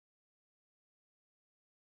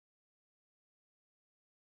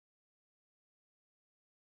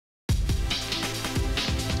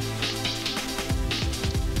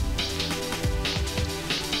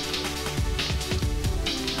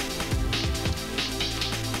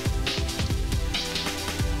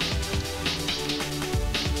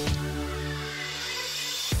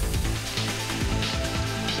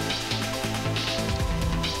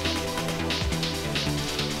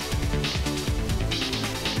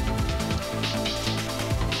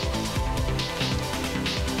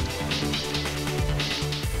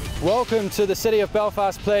Welcome to the City of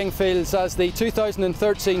Belfast playing fields as the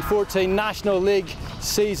 2013-14 National League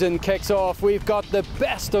season kicks off. We've got the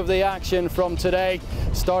best of the action from today,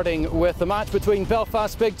 starting with the match between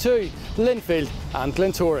Belfast Big Two, Linfield and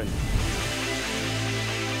Glentoran.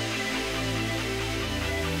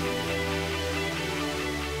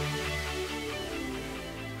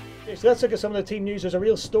 So let's look at some of the team news. There's a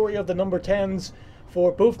real story of the number 10s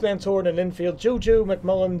for both Glentoran and Linfield. Jojo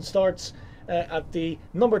McMullen starts at the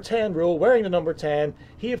number 10 role, wearing the number 10.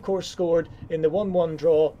 He of course scored in the 1-1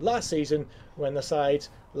 draw last season when the sides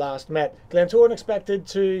last met. Glentoran expected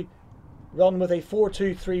to run with a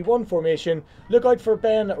 4-2-3-1 formation. Look out for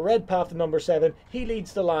Ben Redpath, the number 7. He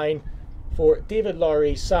leads the line for David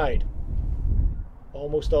Lowry's side.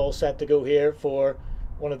 Almost all set to go here for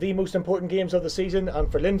one of the most important games of the season,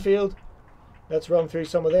 and for Linfield, let's run through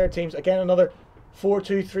some of their teams. Again, another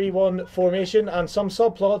 4-2-3-1 formation and some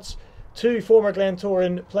subplots. Two former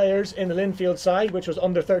Glentoran players in the Linfield side, which was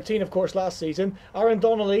under 13 of course last season. Aaron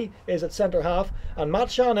Donnelly is at centre half, and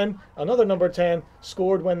Matt Shannon, another number 10,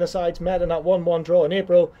 scored when the sides met in that 1-1 draw in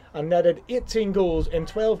April and netted 18 goals in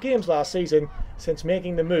 12 games last season since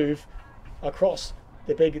making the move across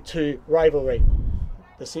the Big Two rivalry.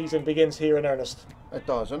 The season begins here in earnest. It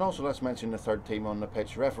does, and also let's mention the third team on the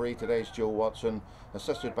pitch. Referee today is Joe Watson,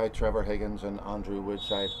 assisted by Trevor Higgins and Andrew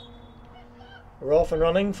Woodside. We're off and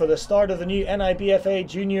running for the start of the new NIBFA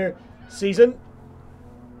junior season.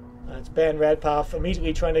 That's Ben Redpath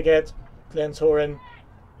immediately trying to get Glentoran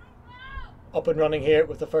up and running here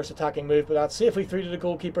with the first attacking move, but that's safely through to the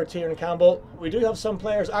goalkeeper Tiernan Campbell. We do have some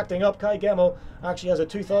players acting up. Kai Gemmell actually has a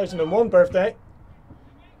 2001 birthday,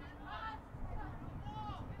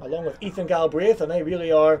 along with Ethan Galbraith, and they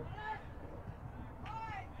really are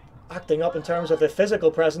acting up in terms of the physical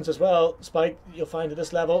presence as well. Spike, you'll find at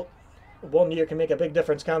this level, 1 year can make a big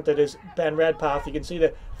difference, can't it? Is Ben Redpath. You can see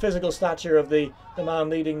the physical stature of the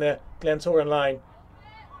man leading the Glentoran line.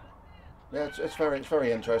 Yeah, it's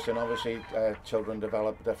very interesting. Obviously, children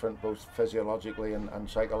develop different, both physiologically and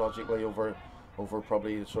psychologically over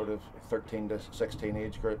probably sort of 13 to 16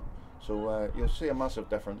 age group. So you'll see a massive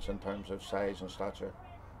difference in terms of size and stature.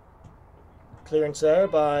 Clearance there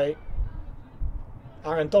by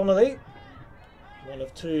Aaron Donnelly, one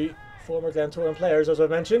of two former Glentoran players, as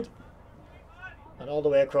I've mentioned. And all the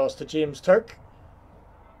way across to James Turk.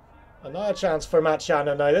 And now a chance for Matt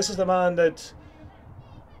Shannon. Now this is the man that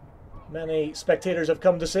many spectators have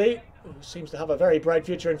come to see, who seems to have a very bright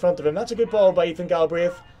future in front of him. That's a good ball by Ethan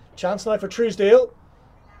Galbraith. Chance now for Truesdale.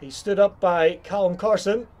 He stood up by Callum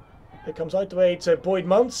Carson. It comes out the way to Boyd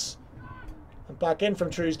Muntz. And back in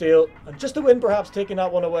from Truesdale. And just a win perhaps taking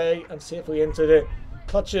that one away and safely into the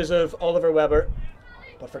clutches of Oliver Webber.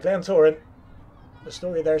 But for Glentoran, the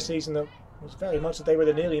story of their season was very much that they were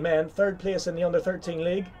the nearly men. Third place in the under-13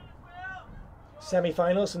 league.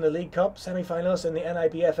 Semi-finals in the League Cup. Semi-finals in the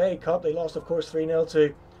NIBFA Cup. They lost of course 3-0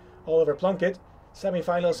 to Oliver Plunkett.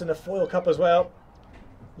 Semi-finals in the Foyle Cup as well.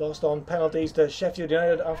 Lost on penalties to Sheffield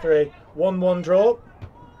United after a 1-1 draw.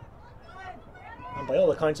 And by all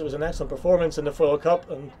accounts it was an excellent performance in the Foyle Cup,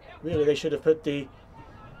 and really they should have put the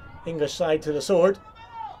English side to the sword.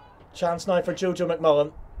 Chance now for Jojo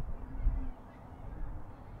McMullen.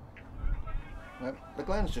 The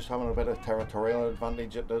Glen's just having a bit of territorial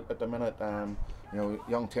advantage at the minute. You know,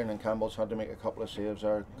 young Tiernan Campbell's had to make a couple of saves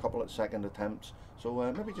there, a couple of second attempts.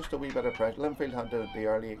 So maybe just a wee bit of pressure. Linfield had the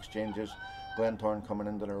early exchanges. Glentoran coming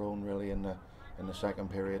into their own really in the second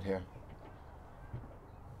period here.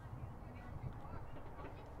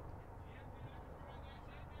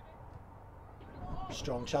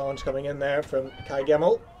 Strong challenge coming in there from Kai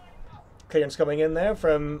Gemmell. Clearance coming in there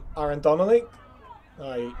from Aaron Donnelly.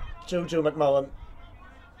 Now Jojo McMullen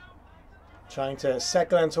trying to set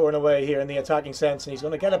Glentoran away here in the attacking sense, and he's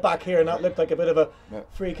going to get it back here, and that looked like a bit of a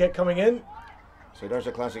free kick coming in. So there's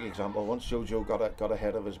a classic example. Once Jojo got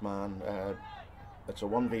ahead of his man, it's a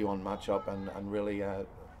 1v1 matchup, and really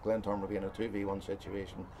Glentoran will be in a 2v1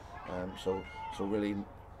 situation. So really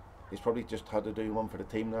he's probably just had to do one for the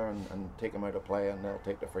team there and take him out of play, and they'll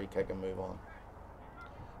take the free kick and move on.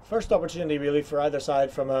 First opportunity really for either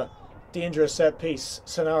side from a dangerous set piece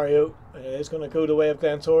scenario. It is going to go the way of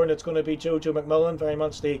Glentoran. It's going to be Jojo McMullen, very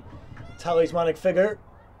much the talismanic figure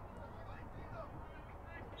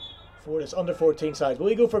for this under 14 side. Will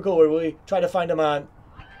he go for goal, or will he try to find a man?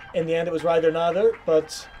 In the end it was rather neither,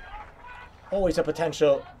 but always a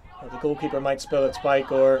potential that the goalkeeper might spill its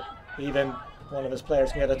Spike, or even one of his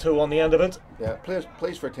players can get a toe on the end of it. Yeah,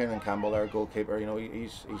 plays for Tiernan Campbell, our goalkeeper. You know,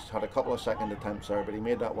 he's had a couple of second attempts there, but he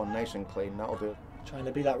made that one nice and clean. That'll do it. Trying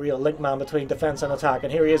to be that real link man between defence and attack,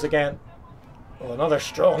 and here he is again. Oh, another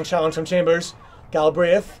strong challenge from Chambers.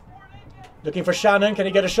 Galbraith Looking for Shannon. Can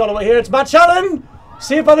he get a shot away here? It's Matt Shannon!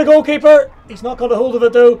 Saved by the goalkeeper. He's not got a hold of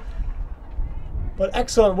it though. But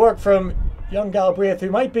excellent work from young Galbraith, who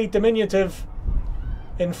might be diminutive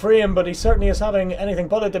in frame, but he certainly is having anything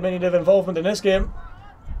but a diminutive involvement in this game.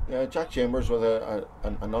 Yeah, Jack Chambers with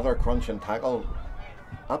another crunching tackle.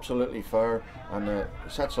 Absolutely fair, and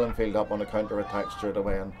sets Linfield up on a counter-attack straight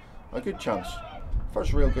away, and a good chance.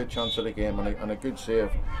 First real good chance of the game, and a good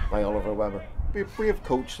save by Oliver Webber. Be a brave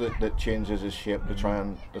coach that changes his shape to try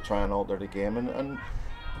and alter the game, and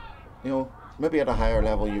you know, maybe at a higher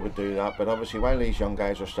level you would do that, but obviously while these young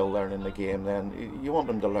guys are still learning the game, then you want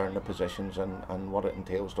them to learn the positions and what it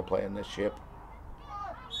entails to play in this shape.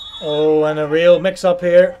 Oh, and a real mix-up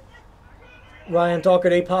here. Ryan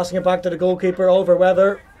Docherty passing it back to the goalkeeper. Oliver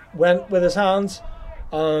Webber went with his hands,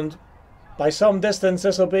 and by some distance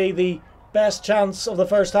this will be the best chance of the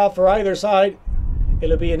first half for either side.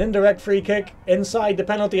 It'll be an indirect free kick inside the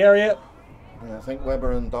penalty area. I think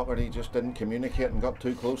Webber and Docherty just didn't communicate and got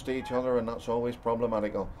too close to each other, and that's always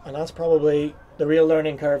problematical. And that's probably the real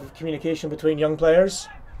learning curve of communication between young players.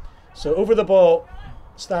 So over the ball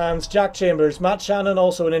stands Jack Chambers. Matt Shannon,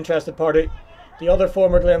 also an interested party. The other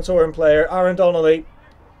former Glentoran player, Aaron Donnelly,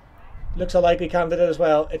 looks a likely candidate as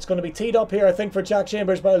well. It's going to be teed up here, I think, for Jack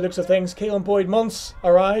Chambers by the looks of things. Caelan Boyd-Munce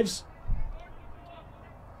arrives.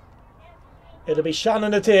 It'll be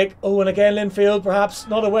Shannon to take. Oh, and again Linfield perhaps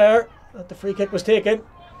not aware that the free kick was taken.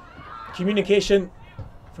 Communication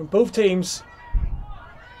from both teams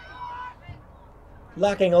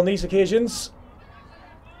lacking on these occasions.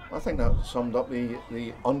 I think that summed up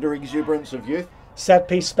the under-exuberance of youth.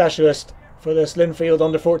 Set-piece specialist for this Linfield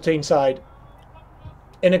under-14 side.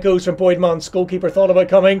 In it goes from Boyd-Munce. Goalkeeper thought about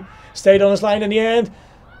coming, stayed on his line in the end.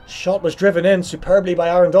 Shot was driven in superbly by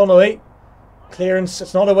Aaron Donnelly. Clearance,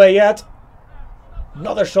 it's not away yet.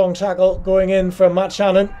 Another strong tackle going in from Matt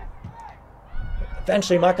Shannon.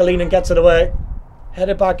 Eventually McAleenan gets it away.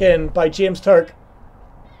 Headed back in by James Turk.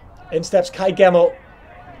 In steps Kai Gemmell.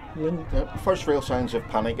 First real signs of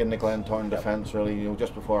panic in the Glentoran defence, really, you know,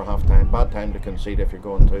 just before half time. Bad time to concede if you're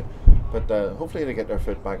going to. But hopefully they get their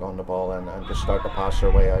foot back on the ball and just start to pass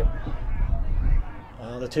their way out.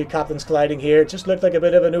 The two captains colliding here. It just looked like a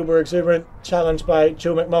bit of an uber exuberant challenge by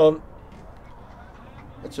Joe McMullen.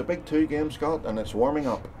 It's a big 2 game, Scott, and it's warming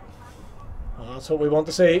up. That's what we want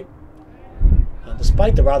to see. And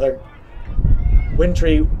despite the rather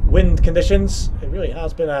wintry wind conditions, it really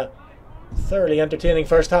has been a thoroughly entertaining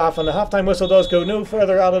first half, and the half-time whistle does go. No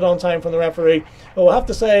further added on time from the referee. But we'll have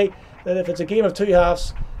to say that if it's a game of 2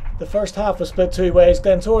 halves, the first half was split 2 ways.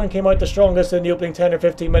 Glentoran came out the strongest in the opening 10 or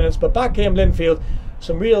 15 minutes, but back came Linfield.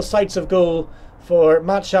 Some real sights of goal for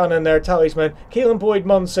Matt Shannon, their talisman. Caelan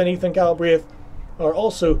Boyd-Munce and Ethan Galbraith are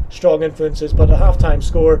also strong influences, but the half-time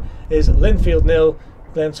score is Linfield 0,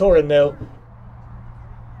 Glentoran 0.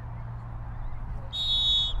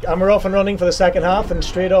 And we're off and running for the second half, and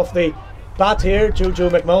straight off the bat here, Joe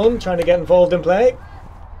McMullen trying to get involved in play.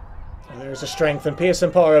 And there's the strength and pace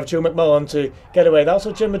and power of Joe McMullen to get away. That's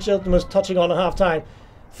what Jim Chilton was touching on at half-time.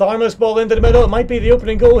 Tharma's ball into the middle. It might be the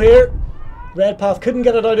opening goal here. Redpath couldn't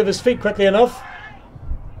get it out of his feet quickly enough.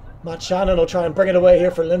 Matt Shannon will try and bring it away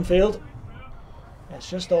here for Linfield. It's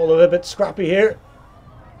just all a bit scrappy here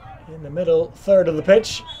in the middle third of the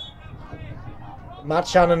pitch. Matt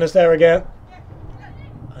Shannon is there again,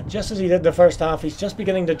 and just as he did in the first half, he's just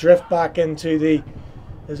beginning to drift back into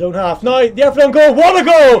his own half. Now the Effingham goal, what a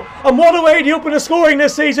goal, and what a way to open the scoring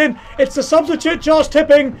this season. It's the substitute Josh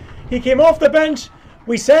Tipping. He came off the bench.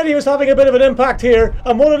 We said he was having a bit of an impact here,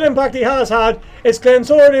 and what an impact he has had. It's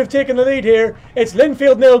Glentoran who've taken the lead here. It's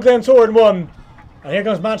Linfield 0, Glentoran 1. And here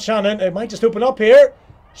comes Matt Shannon. It might just open up here.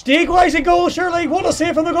 Stiegweising goal, surely. What a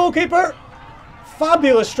save from the goalkeeper.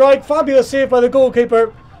 Fabulous strike, fabulous save by the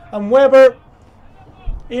goalkeeper. And Webber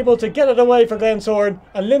able to get it away for Glentoran.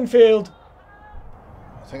 And Linfield,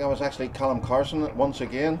 I think that was actually Callum Carson once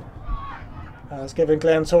again. has given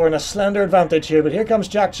Glentoran a slender advantage here. But here comes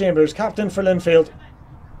Jack Chambers, captain for Linfield.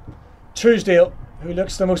 Truesdale, who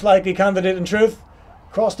looks the most likely candidate in truth,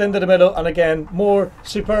 crossed into the middle, and again more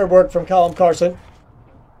superb work from Callum Carson.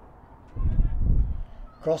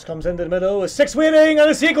 Cross comes into the middle with 6 waiting, and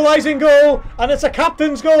it's the equalising goal, and it's a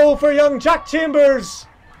captain's goal for young Jack Chambers.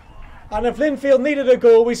 And if Linfield needed a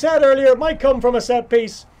goal, we said earlier it might come from a set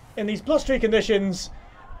piece in these blustery conditions,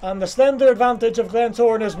 and the slender advantage of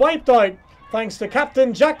Glentoran is wiped out thanks to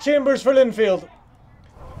captain Jack Chambers for Linfield.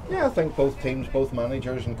 Yeah, I think both teams, both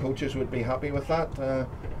managers and coaches would be happy with that.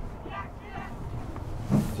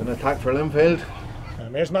 It's an attack for Linfield.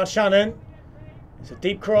 And there's Matt Shannon. It's a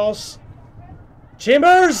deep cross.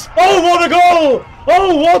 Chambers! Oh, what a goal!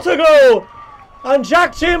 Oh, what a goal! And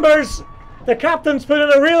Jack Chambers The captains put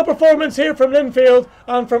in a real performance here from Linfield,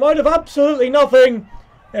 and from out of absolutely nothing,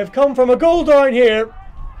 they've come from a goal down here,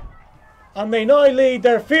 and they now lead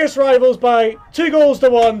their fierce rivals by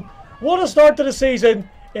 2-1. What a start to the season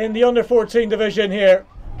in the under-14 division here.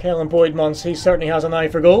 Caolan Boyd-Munce, he certainly has an eye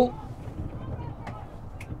for goal.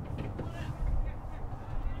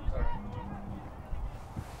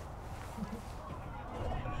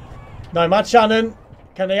 Now Matt Shannon,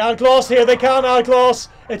 can they outclass here? They can outclass.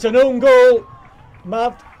 It's an own goal.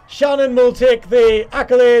 Matt Shannon will take the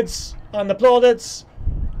accolades and the plaudits,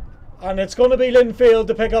 and it's going to be Linfield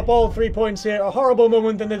to pick up all 3 points here. A horrible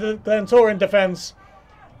moment in the Glentoran defence,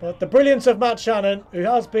 but the brilliance of Matt Shannon, who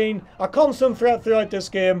has been a constant threat throughout this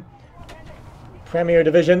game. Premier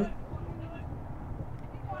Division.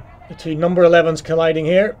 The two number 11s colliding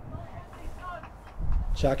here.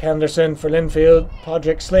 Jack Henderson for Linfield,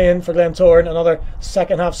 Padraig Slane for Glentoran, another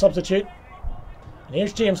second half substitute. And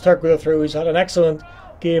here's James Turkwill through, who's had an excellent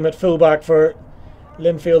game at fullback for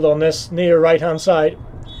Linfield on this near right hand side.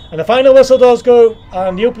 And the final whistle does go,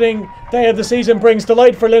 and the opening day of the season brings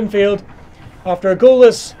delight for Linfield. After a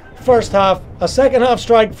goalless first half, a second half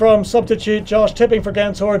strike from substitute Josh Tipping for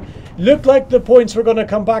Glentoran. Looked like the points were going to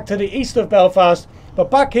come back to the east of Belfast,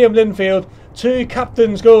 but back came Linfield. 2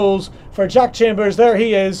 captains' goals for Jack Chambers. There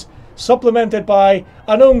he is, supplemented by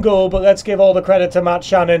an own goal, but let's give all the credit to Matt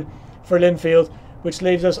Shannon for Linfield, which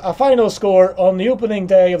leaves us a final score on the opening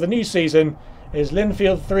day of the new season is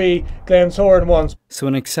Linfield 3, Glentoran 1. So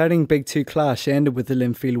an exciting Big 2 clash ended with the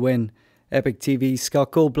Linfield win. Epic TV's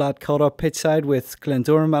Scott Goldblatt caught up pitchside with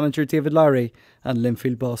Glentoran manager David Lowry and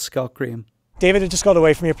Linfield boss Scott Graham. David, it just got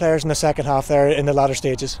away from your players in the second half there in the latter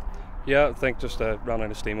stages. Yeah, I think just ran out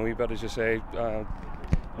of steam a wee bit, as you say.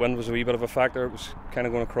 Wind was a wee bit of a factor. It was kind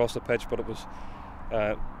of going across the pitch, but it was,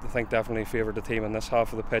 I think, definitely favoured the team in this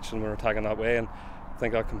half of the pitch, and we were attacking that way. And I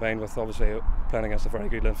think that combined with obviously playing against a very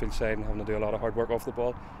good Linfield side and having to do a lot of hard work off the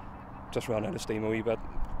ball, just ran out of steam a wee bit.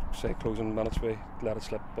 Say closing minutes we let it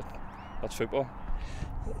slip, but that's football.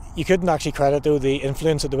 You couldn't actually credit though the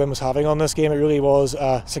influence that the wind was having on this game. It really was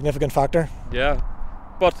a significant factor. Yeah,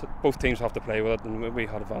 but both teams have to play with it, and we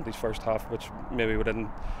had advantage first half, which maybe we didn't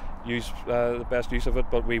use the best use of it,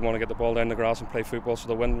 but we want to get the ball down the grass and play football, so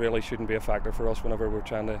the wind really shouldn't be a factor for us whenever we're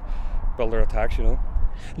trying to build our attacks, you know.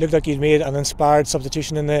 Looked like you'd made an inspired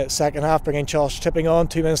substitution in the second half, bringing Josh Tipping on.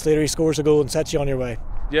 2 minutes later he scores a goal and sets you on your way.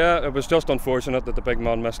 Yeah, it was just unfortunate that the big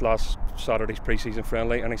man missed last Saturday's pre-season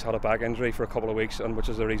friendly, and he's had a back injury for a couple of weeks, and which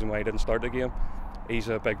is the reason why he didn't start the game. He's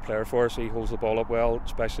a big player for us. He holds the ball up well,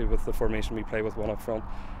 especially with the formation we play with one up front.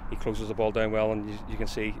 He closes the ball down well, and you can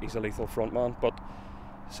see he's a lethal front man. But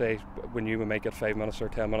say we knew we might get 5 minutes or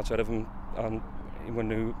 10 minutes out of him, and we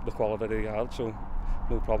knew the quality that he had, so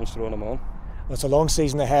no problems throwing him on. Well, it's a long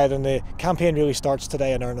season ahead, and the campaign really starts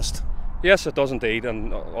today in earnest. Yes, it does indeed,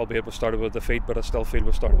 and albeit we started with defeat, but I still feel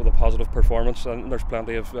we started with a positive performance, and there's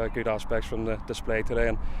plenty of good aspects from the display today,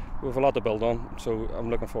 and we have a lot to build on, so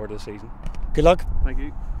I'm looking forward to the season. Good luck. Thank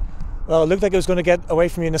you. Well, it looked like it was going to get away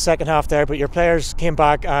from you in the second half there, but your players came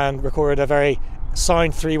back and recorded a very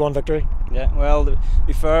sound 3-1 victory. Yeah, well, to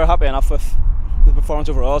be fair, happy enough with the performance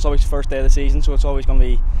overall. It's always the first day of the season, so it's always going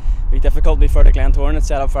to be difficult. To be fair to Glentoran, it's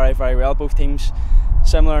set up very, very well. Both teams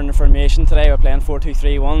similar in the formation today. We're playing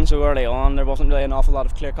 4-2-3-1, so early on there wasn't really an awful lot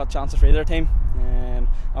of clear-cut chances for either team.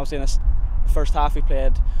 Obviously in this first half we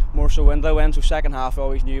played more so wind by wind, so second half we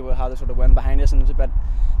always knew we had a sort of wind behind us, and it was a bit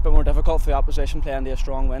more difficult for the opposition playing to a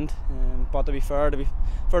strong wind. But to be fair to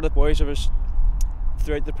the boys, there was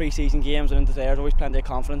throughout the pre-season games and into today, there's always plenty of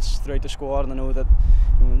confidence throughout the squad, and I know that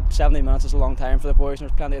 70 minutes is a long time for the boys, and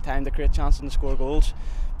there's plenty of time to create chances and to score goals.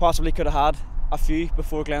 Possibly could have had a few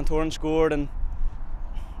before Glentoran scored, and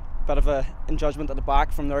a bit of a in judgment at the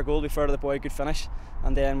back from their goal. To be fair to the boy, good finish,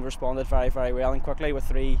 and then we responded very, very well and quickly with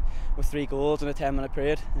three goals in a 10-minute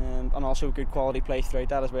period, and also good quality play throughout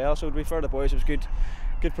that as well. So to be fair to the boys, it was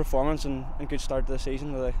good performance and good start to the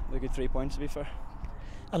season with a good 3 points, to be fair.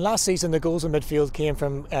 And last season the goals in midfield came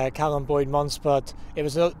from Caolan Boyd-Munce, but it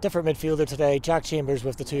was a different midfielder today, Jack Chambers,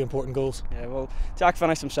 with the 2 important goals. Yeah, well, Jack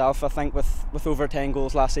finished himself, I think, with over 10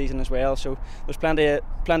 goals last season as well, so there's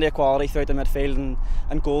plenty of quality throughout the midfield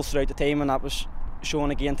and goals throughout the team, and that was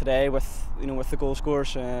shown again today with the goal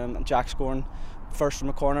scorers, and Jack scoring first from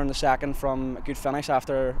a corner and the second from a good finish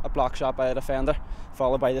after a block shot by a defender,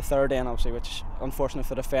 followed by the third then obviously, which is unfortunate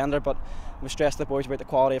for the defender. But we stressed the boys about the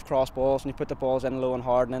quality of cross balls. When you put the balls in low and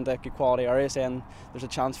hard and into good quality areas, then there's a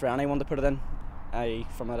chance for anyone to put it in.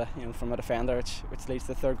 from a defender, which leads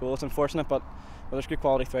to the third goal. It's unfortunate, but there's good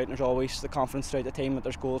quality throughout, and there's always the confidence throughout the team that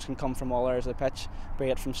there's goals can come from all areas of the pitch, be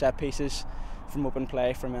it from set pieces, from open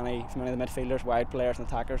play, from any of the midfielders, wide players and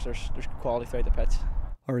attackers. There's good quality throughout the pitch.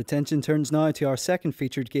 Our attention turns now to our second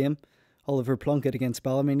featured game, Oliver Plunkett against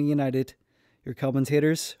Ballymena United. Your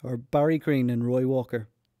commentators are Barry Green and Roy Walker.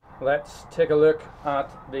 Let's take a look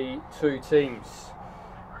at the two teams.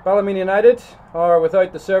 Ballymena United are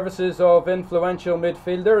without the services of influential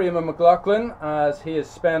midfielder Eamon McLaughlin, as he is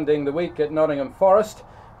spending the week at Nottingham Forest.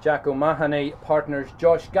 Jack O'Mahony partners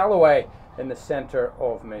Josh Galloway in the centre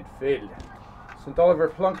of midfield. St Oliver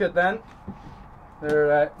Plunkett then,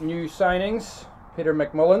 their new signings, Peter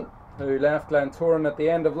McMullen, who left Glentoran at the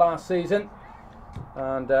end of last season,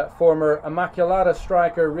 and former Immaculata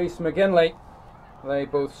striker Rhys McGinley. They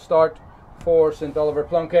both start for St Oliver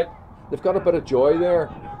Plunkett. They've got a bit of joy there,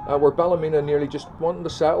 where Ballymena nearly just wanting to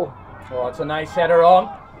settle. Oh, it's a nice header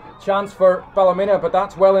on. Chance for Ballymena, but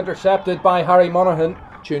that's well intercepted by Harry Monaghan.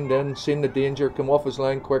 Tuned in, seen the danger, come off his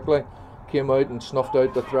line quickly, came out and snuffed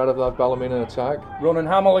out the threat of that Ballymena attack. Ronan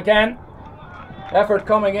Hamill again. Effort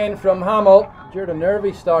coming in from Hamill. Dured a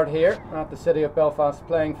nervy start here at the City of Belfast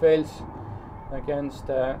playing fields against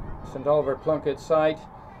St Oliver Plunkett's side,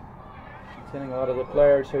 containing a lot of the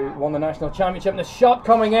players who won the national championship. And the shot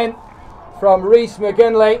coming in from Rhys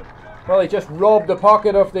McGinley. Well, he just robbed the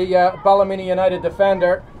pocket of the Ballymena United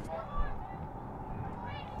defender.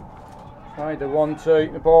 Tried the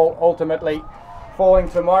 1-2, the ball ultimately falling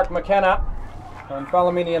to Mark McKenna, and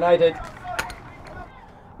Ballymena United,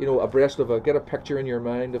 you know, abreast of get a picture in your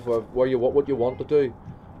mind of what you want to do,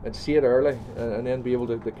 and see it early, and then be able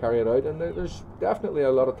to carry it out. And there's definitely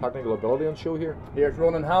a lot of technical ability on show here. Here's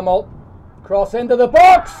Ronan Hamill, cross into the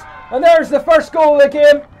box, and there's the first goal of the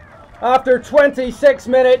game after 26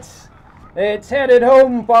 minutes. It's headed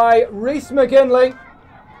home by Rhys McGinley.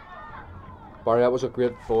 Barry, that was a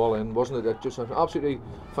great ball in, wasn't it? Just an absolutely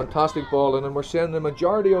fantastic ball in, and we're seeing the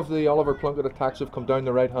majority of the Oliver Plunkett attacks have come down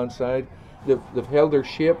the right hand side. They've held their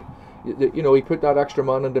shape. You know, he put that extra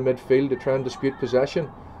man into midfield to try and dispute possession,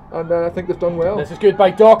 and I think they've done well. This is good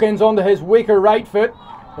by Dawkins onto his weaker right foot.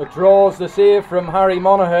 It draws the save from Harry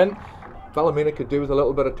Monaghan. Ballymena could do with a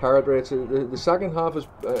little bit of territory. The second half has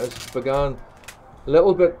begun a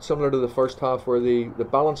little bit similar to the first half, where the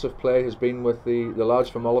balance of play has been with the lads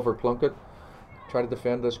from Oliver Plunkett trying to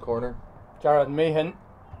defend this corner. Jared Meehan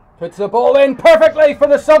puts the ball in perfectly for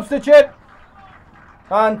the substitute,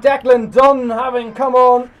 and Declan Dunn, having come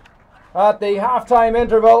on at the half-time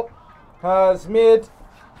interval, has made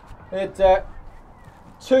it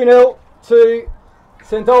 2-0 to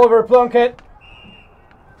St Oliver Plunkett.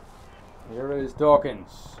 Here is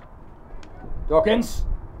Dawkins. Dawkins,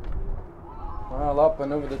 well up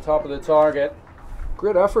and over the top of the target.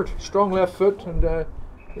 Great effort, strong left foot, and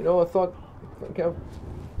you know, I thought,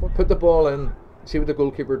 we'll put the ball in, see what the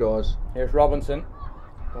goalkeeper does. Here's Robinson,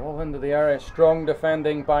 ball into the area, strong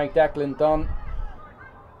defending by Declan Dunn.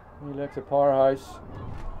 He looks at Powerhouse.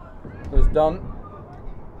 There's Dunn,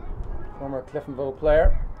 former Cliftonville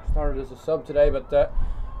player, started as a sub today, but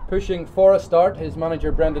pushing for a start, his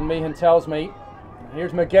manager Brendan Meehan tells me.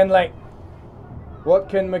 Here's McGinley. What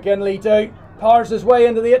can McGinley do? Powers his way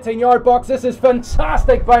into the 18-yard box. This is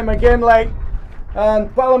fantastic by McGinley.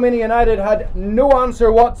 And Ballymena United had no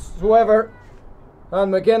answer whatsoever.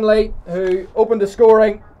 And McGinley, who opened the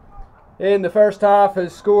scoring in the first half,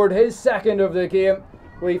 has scored his second of the game.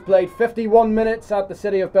 We've played 51 minutes at the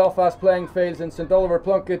City of Belfast playing fields, and St Oliver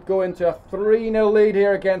Plunkett go into a 3-0 lead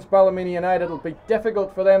here against Ballymena United. It'll be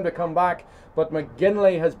difficult for them to come back, but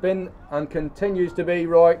McGinley has been and continues to be,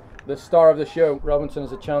 Roy, the star of the show. Robinson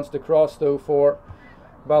has a chance to cross though for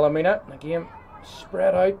Ballymena. The game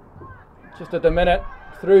spread out just at the minute.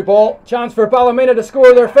 Through ball, chance for Ballymena to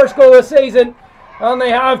score their first goal of the season, and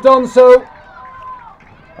they have done so.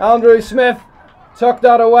 Andrew Smith tucked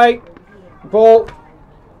that away. Ball.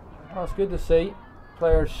 Oh, it's good to see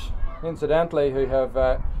players, incidentally, who have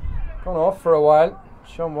gone off for a while.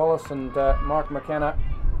 Sean Wallace and Mark McKenna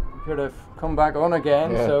appear to have come back on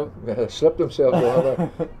again. Yeah, so slipped themselves.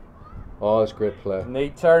 Oh, that's great play.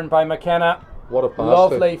 Neat turn by McKenna. What a pass.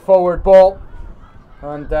 Lovely forward ball.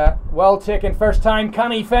 And well taken first time.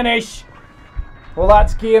 Can he finish? Well,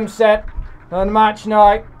 that's game, set, and match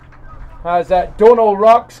now. As Donald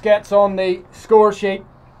Rocks gets on the score sheet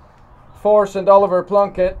for St Oliver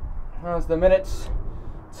Plunkett as the minutes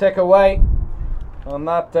tick away. And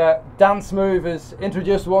that dance move is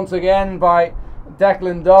introduced once again by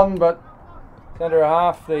Declan Dunn, but centre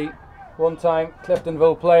half, the one-time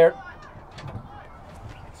Cliftonville player,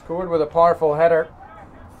 scored with a powerful header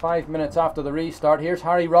 5 minutes after the restart. Here's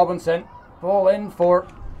Harry Robinson. ball in for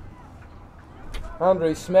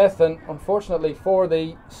Andrew Smith, and unfortunately for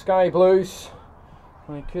the Sky Blues,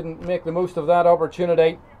 they couldn't make the most of that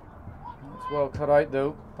opportunity. It's well cut out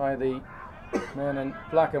though by the men in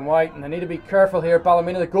black and white, and they need to be careful here.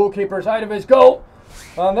 Ballymena, the goalkeeper's out of his goal,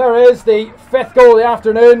 and there is the 5th goal of the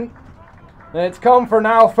afternoon. It's come for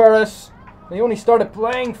Niall Ferris. He only started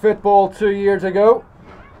playing football 2 years ago,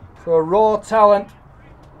 so a raw talent.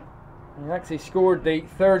 He actually scored the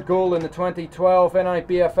 3rd goal in the 2012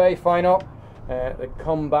 NIBFA final. The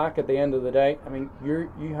comeback at the end of the day. I mean,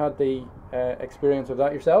 you had the experience of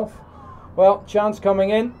that yourself. Well, chance coming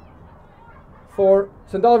in for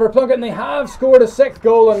St Oliver Plunkett, and they have scored a 6th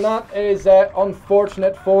goal, and that is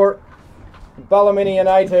unfortunate for Ballymena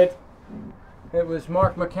United. It was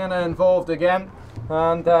Mark McKenna involved again,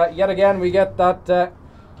 and yet again we get that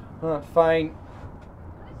fine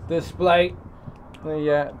display.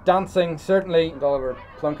 The dancing certainly St Oliver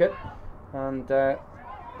Plunkett, and that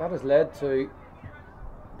has led to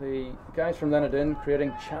the guys from Leonardin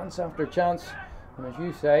creating chance after chance. And as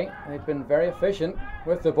you say, they've been very efficient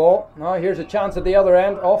with the ball. Now here's a chance at the other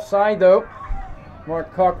end, offside though.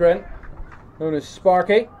 Mark Cochran, known as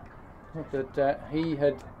Sparky, thought that he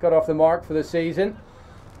had got off the mark for the season.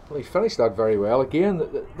 Well, he finished that very well. Again,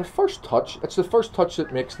 the first touch, it's the first touch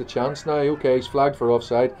that makes the chance now. Okay, he's flagged for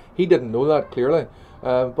offside. He didn't know that clearly.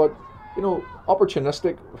 But, you know,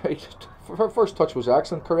 opportunistic. Her first touch was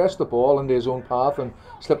excellent, caressed the ball into his own path and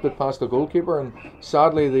slipped it past the goalkeeper, and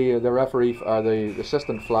sadly the referee, the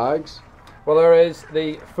assistant flags. Well, there is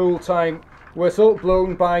the full-time whistle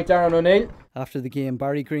blown by Darren O'Neill. After the game,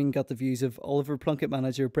 Barry Green got the views of Oliver Plunkett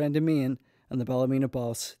manager Brendan Meehan and the Ballymena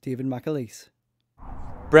boss David McAleese.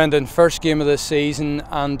 Brendan, first game of the season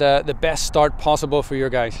and the best start possible for your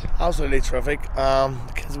guys. Absolutely terrific.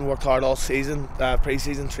 The kids have worked hard all season.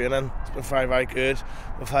 Pre-season training has been very, very good.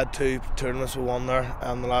 We've had 2 tournaments we won there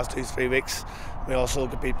in the last 2-3 weeks. We also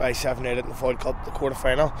got beat by Sheffield United in the Foyle Cup, the quarter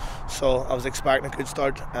final. So I was expecting a good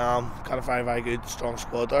start. Got a very, very good, strong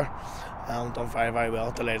squad there. Done very, very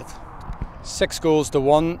well. Delighted. 6 goals to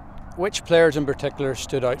 1. Which players in particular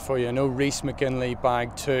stood out for you? I know Rhys McGinley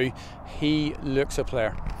bagged 2. He looks a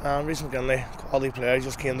player. Rhys McGinley, quality player. He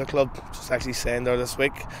just came to the club, just actually signed there this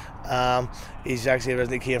week. He's actually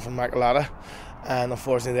originally came from Makalata, and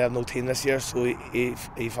unfortunately they have no team this year, so he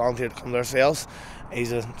volunteered to come to our sales.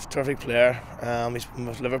 He's a terrific player. He's been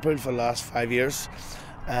with Liverpool for the last 5 years,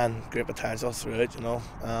 and great potential through it, you know.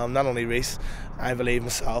 Not only Rhys, I believe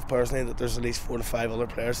myself personally that there's at least 4 to 5 other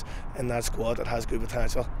players in that squad that has good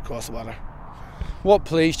potential across the water. What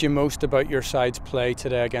pleased you most about your side's play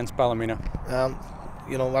today against Ballymena?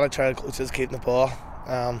 You know, what I try to coach is keeping the ball.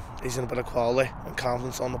 He's in a bit of quality and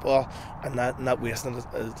confidence on the ball, and not wasting it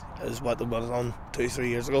is what they was on 2-3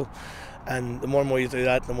 years ago. And the more and more you do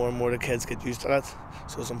that, the more and more the kids get used to that,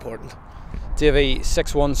 so it's important. Davey,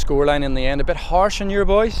 6-1 scoreline in the end, a bit harsh on your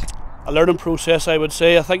boys? A learning process, I would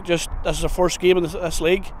say. I think just this is the first game in this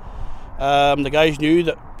league. The guys knew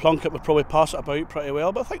that Plunkett would probably pass it about pretty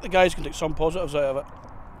well, but I think the guys can take some positives out of it.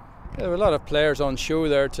 Yeah, there were a lot of players on show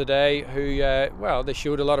there today who, well, they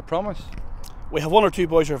showed a lot of promise. We have 1 or 2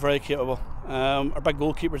 boys who are very capable. Our big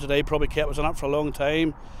goalkeeper today probably kept us in it for a long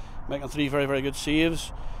time, making 3 very, very good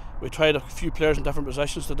saves. We tried a few players in different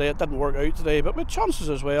positions today. It didn't work out today, but we had chances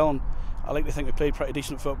as well, and I like to think we played pretty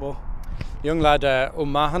decent football. Young lad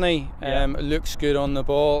O'Mahony looks good on the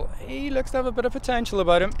ball. He looks to have a bit of potential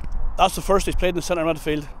about him. That's the first he's played in the centre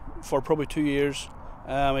midfield for probably 2 years.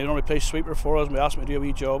 He normally plays sweeper for us, and we asked him to do a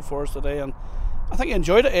wee job for us today, and I think he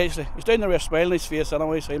enjoyed it actually. He's down there with a smile on his face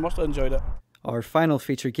anyway, so he must have enjoyed it. Our final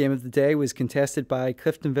featured game of the day was contested by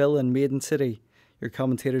Cliftonville and Maiden City. Your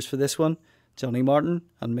commentators for this one, Johnny Martin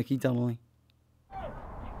and Mickey Donnelly.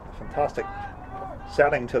 Fantastic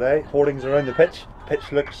setting today, hoardings around the pitch. The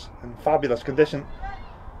pitch looks in fabulous condition,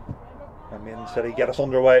 and Maiden City get us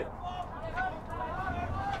underway.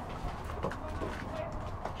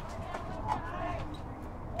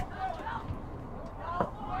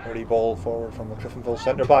 Early ball forward from the Cliftonville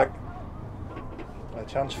centre back. A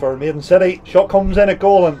chance for Maiden City. Shot comes in at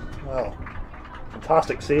goal, and well,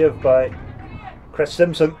 fantastic save by Chris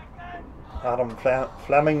Simpson. Adam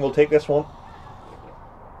Fleming will take this one.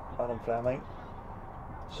 Adam Fleming,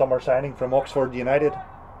 summer signing from Oxford United.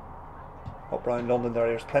 Up around London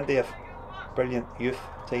there's plenty of brilliant youth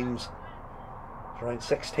teams. There's around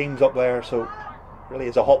 6 teams up there, so really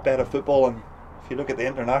it's a hotbed of football. And if you look at the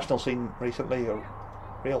international scene recently, a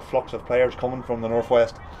real flux of players coming from the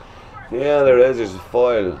northwest. Yeah, there is. There's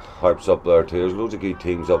Foyle harps up there too. There's loads of good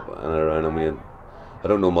teams up and around. I mean, I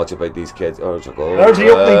don't know much about these kids. Oh, it's a goal. There's the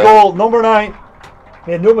opening goal, number 9.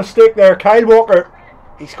 Made no mistake there. Kyle Walker.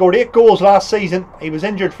 He scored 8 goals last season. He was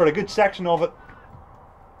injured for a good section of it.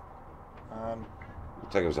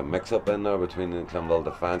 I think it was a mix-up in there between the Clintonville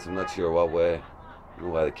defence. I'm not sure what way, I don't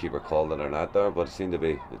know why the keeper called it or not there, but it seemed to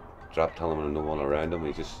be, it dropped him and no one around him.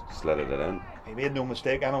 He just slid it in. He made no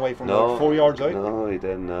mistake anyway from like 4 yards out. No, he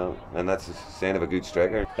didn't, no. And that's a sign of a good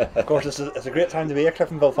striker. Of course, it's a great time to be a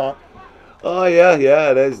Cliftonville fan. Oh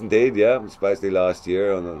yeah, it is indeed, yeah. Especially last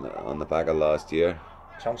year, on the back of last year.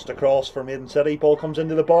 Chance to cross for Maiden City. Ball comes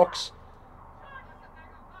into the box.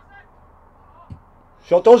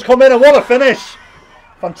 Shot does come in, and what a finish!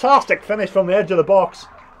 Fantastic finish from the edge of the box.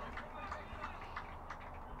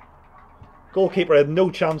 Goalkeeper had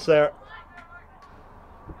no chance there.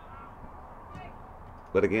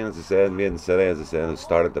 But again, as I said, Maiden City, as I said, have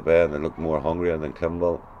started the bed and they looked more hungrier than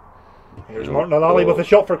Clintonville. Here's Martin O'Lally with a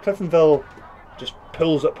shot for Cliftonville. Just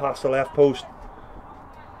pulls it past the left post.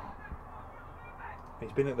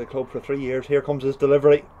 He's been at the club for 3 years. Here comes his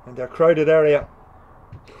delivery in their crowded area.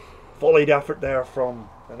 Volleyed effort there from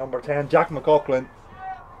the number 10, Jack McLaughlin.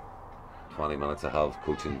 20 minutes of half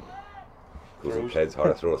coaching kids how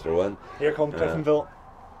to throw a throw in. Here comes Cliftonville.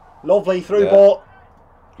 Lovely through ball.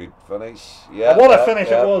 Good finish. Yeah. And what a finish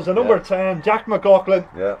it was. The number 10, Jack McLaughlin.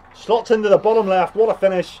 Yeah. Slots into the bottom left. What a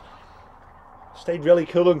finish. Stayed really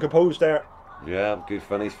cool and composed there. Yeah, good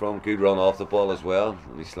finish from, good run off the ball as well.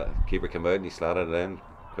 And keeper came out and he slatted it in.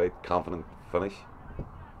 Quite confident finish.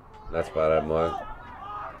 That's better, Mark.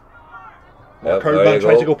 Mark Herdman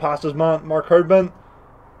tries to go past his man. Mark Herdman.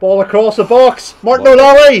 Ball across the box. Martin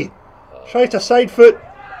O'Lally tries to side foot.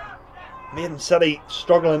 Maiden City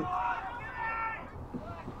struggling.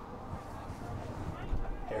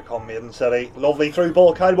 Here come Maiden City. Lovely through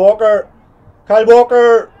ball. Kyle Walker. Kyle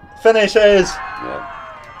Walker finishes. Yeah.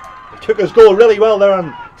 He took his goal really well there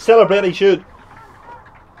and celebrate he should.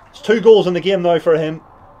 It's 2 goals in the game now for him.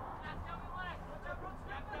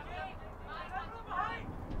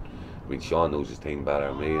 I mean, Sean knows his team better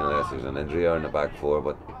than me, unless there's an injury or in the back four,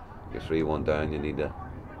 but you're 3-1 down, you need to.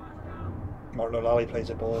 Martin O'Lally plays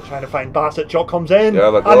the ball, trying to find Bassett. Shot comes in,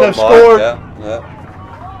 yeah, and they've scored.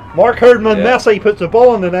 Yeah. Mark Herdman, Messi puts the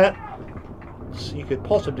ball in the net. So you could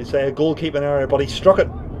possibly say a goalkeeping error, but he struck it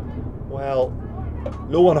well,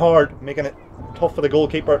 low and hard, making it tough for the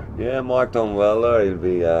goalkeeper. Yeah, Mark done well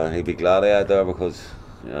there. He'd be glad he had there because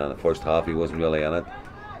the first half he wasn't really in it.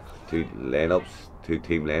 2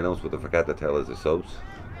 team lineups, but I forgot to tell us the subs.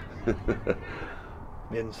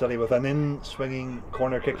 Maiden City with an in-swinging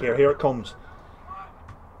corner kick here. Here it comes.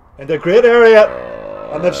 In the great area,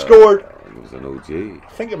 and they've scored. It was an OG.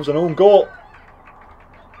 I think it was an own goal.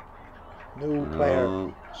 No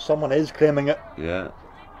player. Someone is claiming it. Yeah,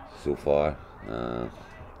 so far. The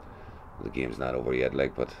game's not over yet,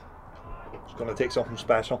 but it's going to take something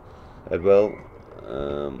special. It will.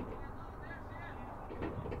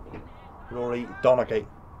 Rory Donaghy.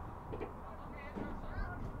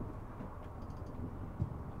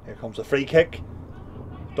 Here comes a free kick.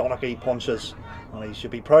 Donaghy punches, and he should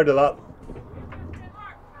be proud of that.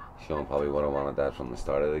 Sean probably would have wanted that from the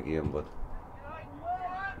start of the game, but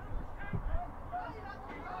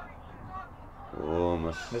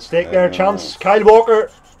mistake there, chance. Kyle Walker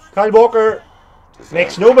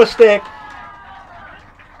makes no mistake.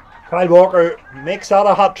 Kyle Walker makes that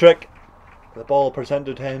a hat-trick. The ball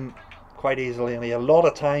presented him quite easily and he had a lot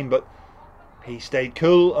of time, but he stayed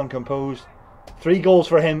cool and composed. 3 goals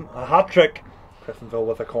for him, a hat-trick. Cliftonville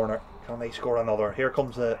with a corner. Can they score another? Here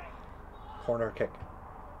comes the corner kick.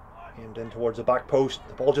 Aimed in towards the back post.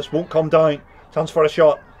 The ball just won't come down. Chance for a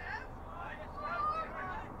shot.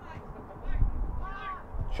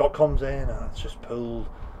 Shot comes in and it's just pulled,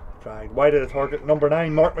 dragged wide of the target. Number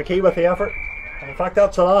 9, Mark McKee with the effort. And in fact,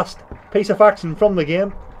 that's the last piece of action from the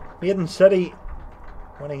game. Maiden City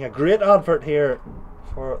winning a great advert here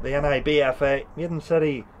for the NIBFA. Maiden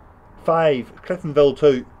City 5, Cliftonville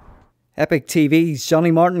 2. Epic TV's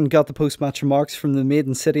Johnny Martin got the post-match remarks from the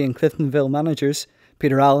Maiden City and Cliftonville managers,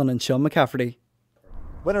 Peter Allen and Sean McCafferty.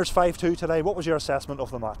 Winners 5-2 today. What was your assessment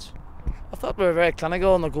of the match? I thought we were very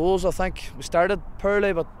clinical on the goals. I think we started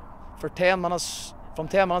poorly, but for 10 minutes, from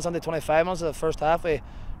 10 minutes into 25 minutes of the first half, we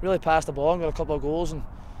really passed the ball and got a couple of goals, and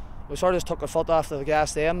we sort of just took our foot off the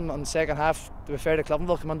gas then. In the second half, to be fair to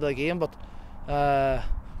Cliftonville, come into the game, but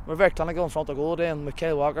we're very clinical in front of goal today, and with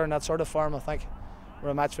Kyle Walker in that sort of form, I think we're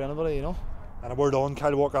a match for anybody, you know. And a word on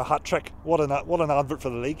Kyle Walker, a hat-trick. What an advert for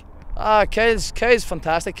the league. Kyle's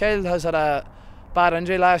fantastic. Kyle has had a bad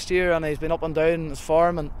injury last year and he's been up and down in his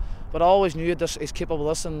form, but I always knew he's capable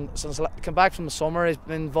of this, and since he came back from the summer he's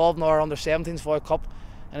been involved in our under-17s World Cup,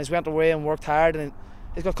 and he's went away and worked hard, and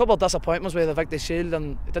he's got a couple of disappointments with the Victory Shield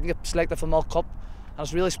and he didn't get selected for the Milk Cup, and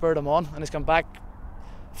it's really spurred him on, and he's come back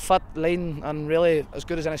fit, lean, and really as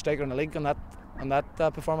good as any striker in the league on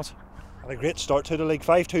that performance. And a great start to the league.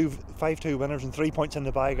 5-2 winners and 3 points in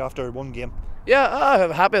the bag after one game. Yeah,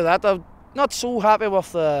 I'm happy with that. I'm not so happy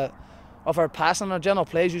with our passing. Our general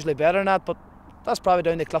play is usually better than that, but that's probably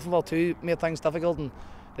down to Cliftonville too. Made things difficult, and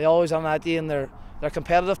they always have that day, and they're a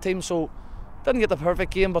competitive team. So didn't get the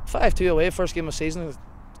perfect game, but 5-2 away, first game of the season,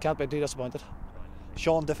 can't be too disappointed.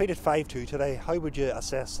 Sean, defeated 5-2 today. How would you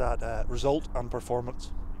assess that result and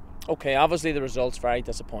performance? Okay, obviously the result's very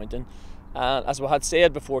disappointing. As we had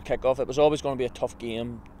said before kick-off, it was always going to be a tough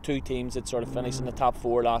game. Two teams that sort of finished in the top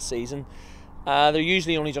 4 last season. They're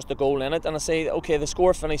usually only just a goal in it, and I say, okay, the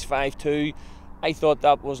score finished 5-2. I thought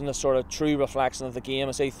that wasn't a sort of true reflection of the game.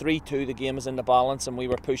 I say 3-2, the game was in the balance and we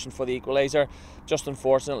were pushing for the equaliser. Just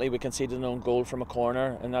unfortunately we conceded an own goal from a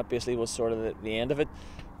corner, and that basically was sort of the end of it.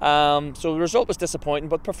 So the result was disappointing,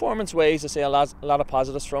 but performance-wise I say a lot of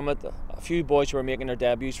positives from it. A few boys who were making their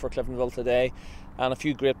debuts for Cliftonville today, and a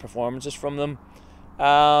few great performances from them.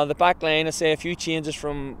 The back line, I say a few changes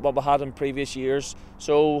from what we had in previous years,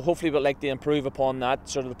 so hopefully we'd like to improve upon that.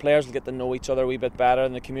 Sort of the players will get to know each other a wee bit better,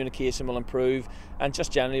 and the communication will improve, and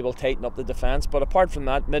just generally we'll tighten up the defence. But apart from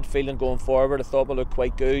that, midfield and going forward, I thought we looked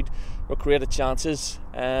quite good. We created chances,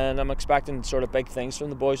 and I'm expecting sort of big things from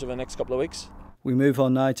the boys over the next couple of weeks. We move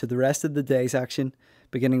on now to the rest of the day's action,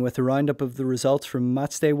 beginning with a roundup of the results from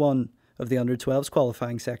match day 1 of the under-12s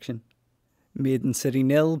qualifying section. Maiden City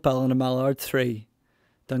 0, Ballina 3.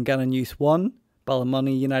 Dungannon Youth 1,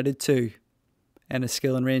 Ballymoney United 2.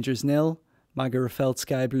 Enniskillen Rangers 0, Magarafelt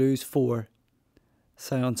Sky Blues 4.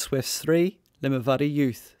 Sion Swifts 3, Limavady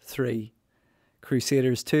Youth 3.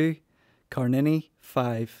 Crusaders 2, Carnini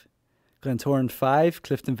 5. Glentoran 5,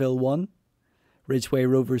 Cliftonville 1. Ridgeway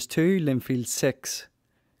Rovers 2, Linfield 6.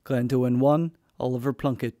 Glendowen 1, Oliver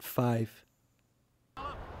Plunkett 5.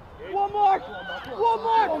 One more! One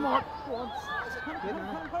more! One more!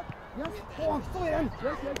 Yes, go on, stay in!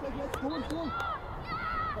 Yes, go on, go on!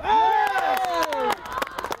 Hey!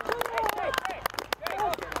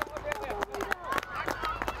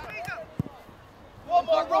 One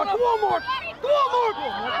more, run up! One more!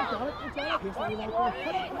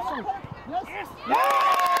 Yes! Yes!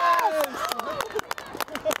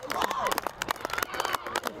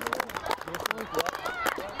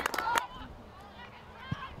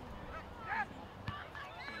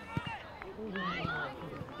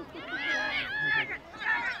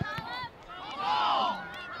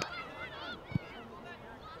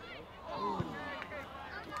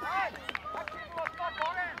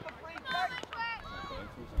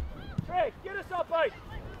 Hey, get us up, mate!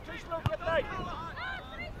 Too slow, get late!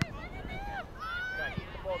 Okay, keep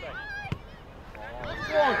the ball down.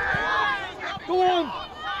 Go on!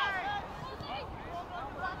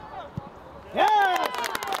 Yes!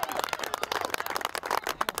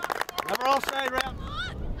 Never offside round.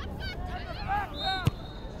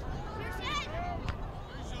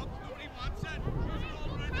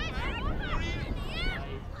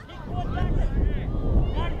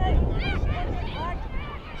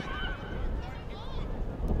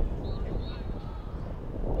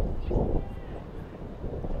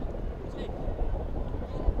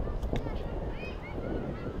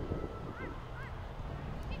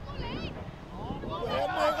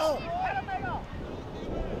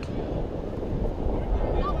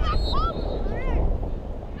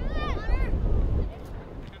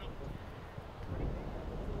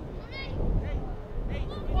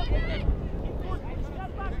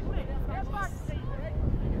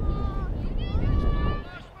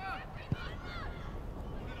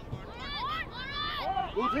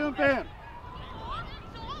 Ben.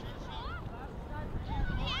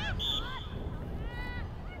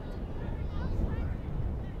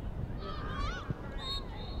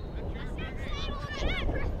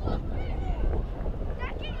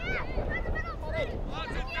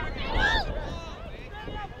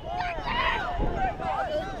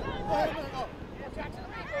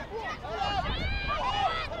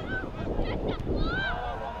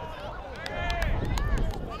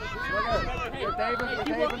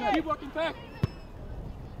 Keep working back.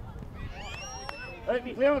 Hey,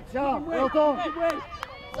 be clear, Sean. Well done.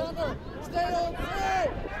 Sander, stay on free.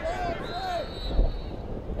 Stay on free.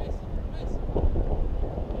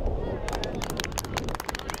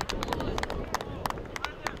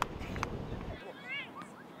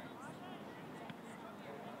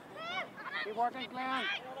 Keep working, Glenn.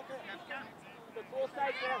 The full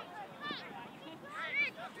side there.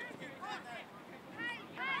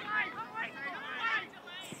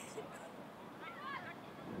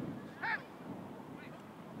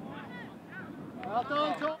 Well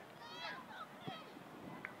done, John.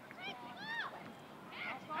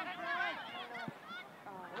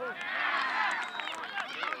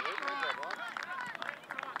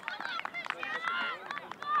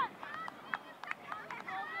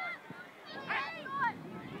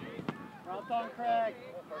 on, Craig.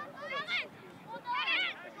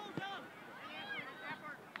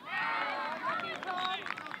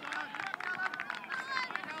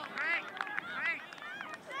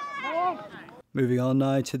 Moving on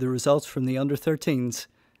now to the results from the under-13s.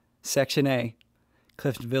 Section A.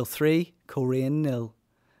 Cliftonville 3, Coleraine 0.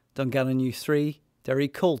 Dungannon 3, Derry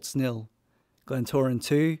Colts 0. Glentoran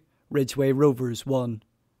 2, Ridgeway Rovers 1.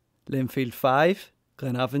 Linfield 5,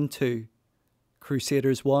 Glenavon 2.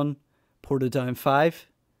 Crusaders 1, Portadown 5.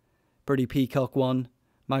 Birdie Peacock 1,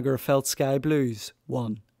 Magherafelt Sky Blues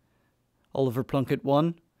 1. Oliver Plunkett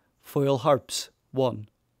 1, Foyle Harps 1.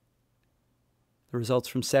 The results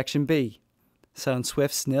from Section B. Sound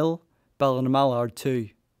Swifts 0, Ballinamalard 2.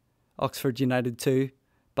 Oxford United 2,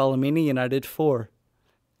 Ballymena United 4.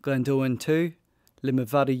 Glendowen 2,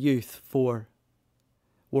 Limavady Youth 4.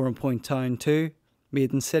 Warrenpoint Town 2,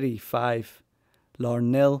 Maiden City 5.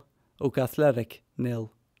 Larne 0, Oak Athletic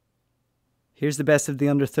 0. Here's the best of the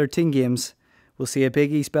under-13 games. We'll see a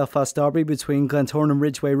big East Belfast derby between Glentoran and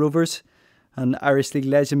Ridgeway Rovers, and Irish League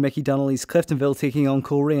legend Mickey Donnelly's Cliftonville taking on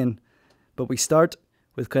Coleraine. But we start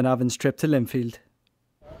with Glenavon's trip to Linfield.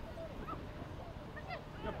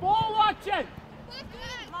 You're ball watching!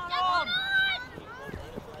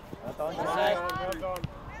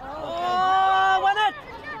 Oh, win it!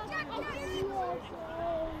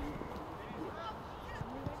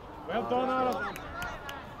 Well done, Adam.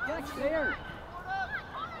 Get clear.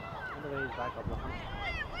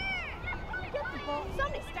 Get the ball.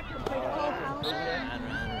 Somebody stick your plate off.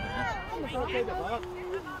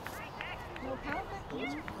 No count?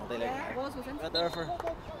 Yeah, it was in. Right there for.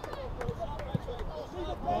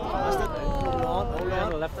 Hold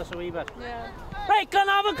on, lift us a wee bit. Yeah. Right,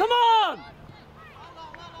 Glenavon, come on!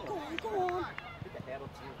 Go on, go on.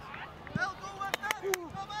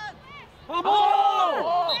 Come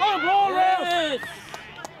on! Come on, Ralph!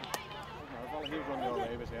 He was running all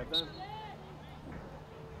right with his head then.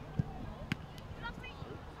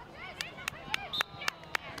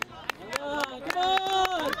 Come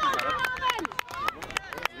on!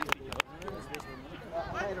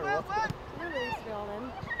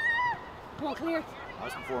 Come on, clear.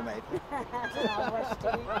 That's before me.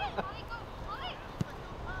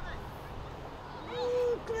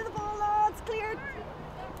 Clear the ball, lads. Cleared.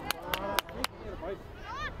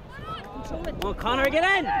 Come on, Connor, get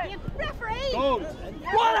in! Referee! Goal!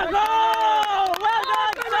 What a goal! Well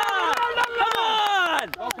done, Connor! Come on!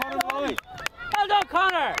 Well done,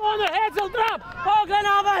 Connor! Come on, the heads will drop! Oh,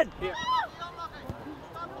 Glenavon!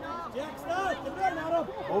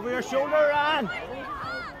 Over your shoulder, Ryan.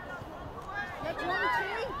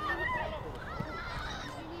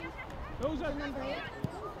 Those are number 8.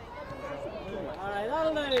 Alright,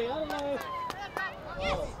 that'll do, that'll do.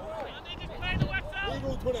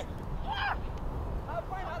 Eagle 20.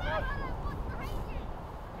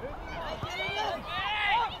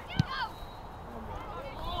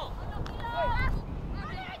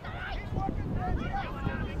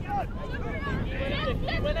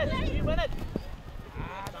 You win it!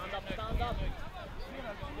 Stand up, stand up.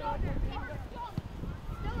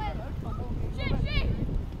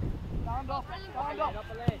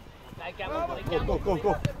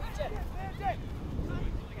 Go.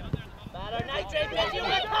 Better, nitrate, Benji, over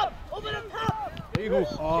the top! Over the top! There you go.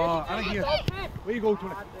 Oh, I think where you go,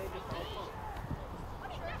 Tony?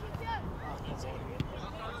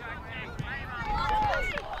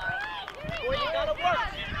 Boy, you gotta work!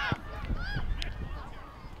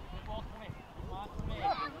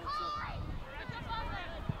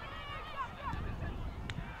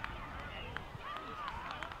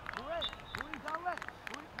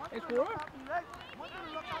 Hey, score. Right? I want you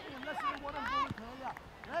to look at me and listen to what I'm going to tell you.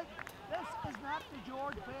 Right? This is not the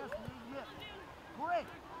George Best League yet. Correct.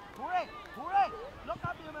 Look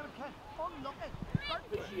at me a minute, kid. Unlook it.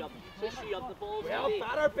 Fishy up the balls. Well,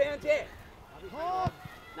 batter, Benji. Hold.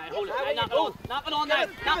 Now hold it. Right, knock it on now.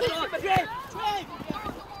 Knock it on. Trade.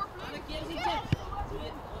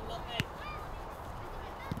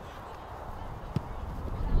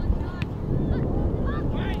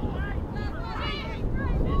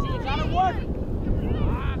 You gotta work.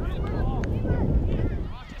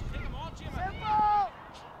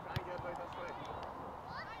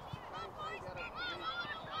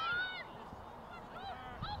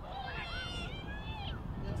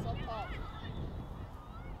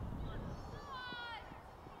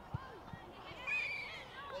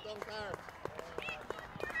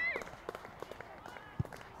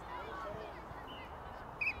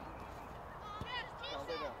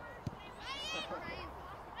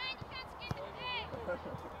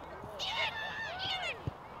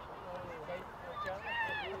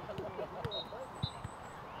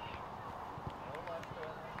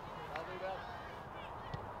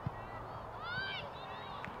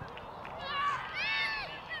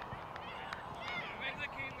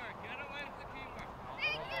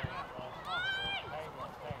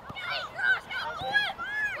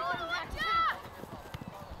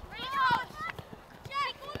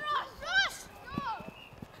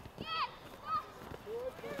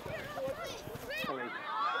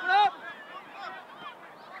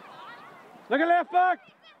 Look at left back.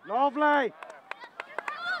 Lovely.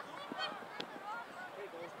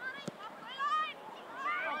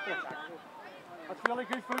 That's really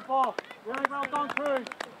good football. Really well done, crew.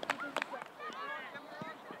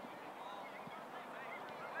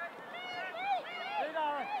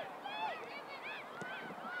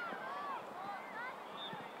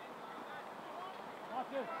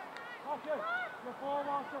 Your ball,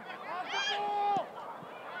 Master. Off the ball!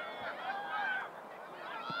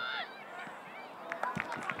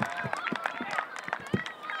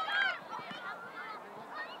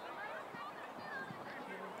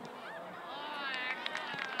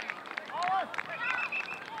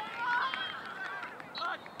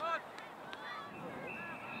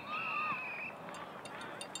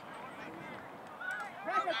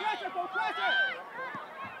 Pressure, go pressure!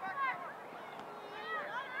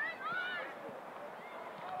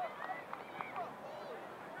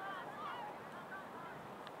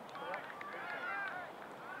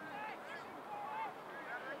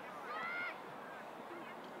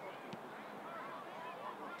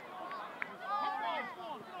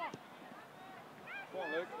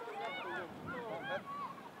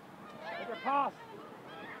 Pass.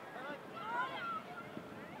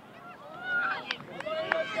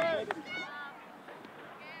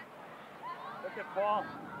 Look at Paul.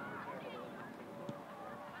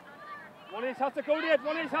 One inch has to go there.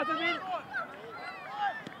 One inch has to be.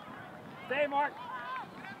 Stay, Mark.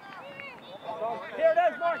 Here it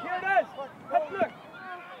is, Mark. Here it is. Hit, look.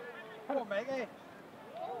 Come on, Maggie.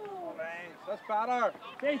 Oh, nice. That's better.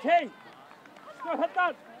 JT. Go hit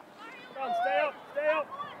that. Come on, stay up. Stay up.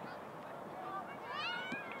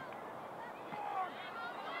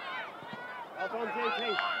 Well done, JT.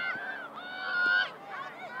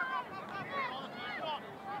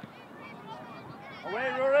 Away,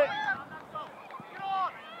 Rory.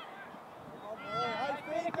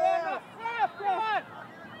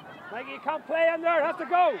 Mikey, you can't play in there. Has to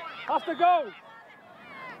go. Has to go.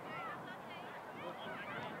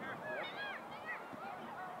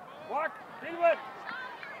 Work. Deal with.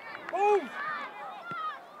 Move.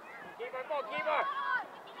 Keeper, ball, keeper.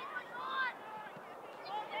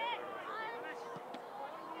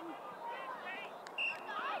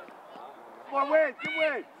 Come on, wait, give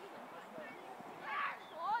way.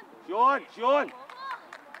 Sean.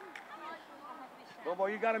 Come on,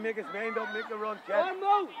 you gotta make his mind up, make the run, kid. Oh,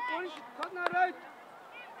 no, cutting that out.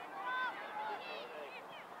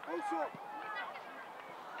 Oh, shit.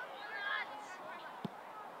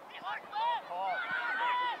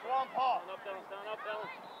 Go on, Paul. Stand up, Dylan.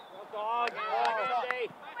 Go on, stay.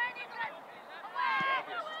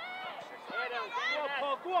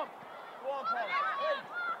 Go on, Paul.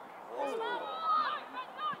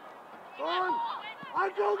 Go on. I'll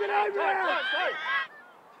go get out there.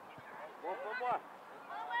 One more.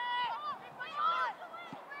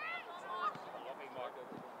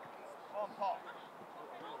 Come on, Paul.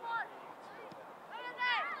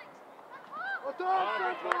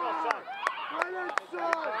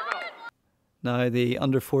 Now the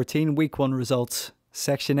under-14 Week 1 results.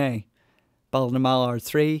 Section A. Ballinamalard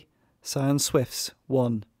 3, Sion Swifts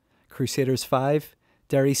 1, Crusaders 5,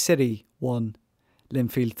 Derry City 1,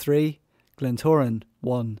 Linfield 3, Glentoran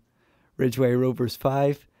 1, Ridgeway Rovers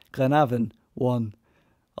 5, Glenavon 1,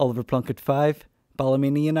 Oliver Plunkett 5,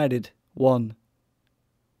 Ballymena United 1.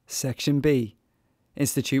 Section B.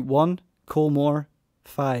 Institute 1, Colmore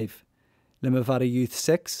 5, Limavady Youth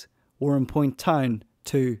 6, Warren Point Town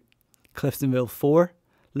 2, Cliftonville 4,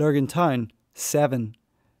 Lurgan Town 7,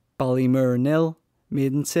 Ballymure 0,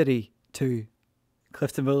 Maiden City 2.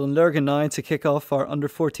 Cliftonville and Lurgan now to kick off our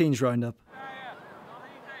under-14s roundup.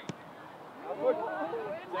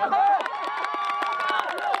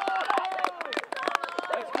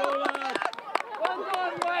 Let's go, lads. One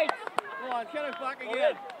on, right. Come on, get it back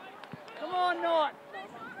again. Come on, North.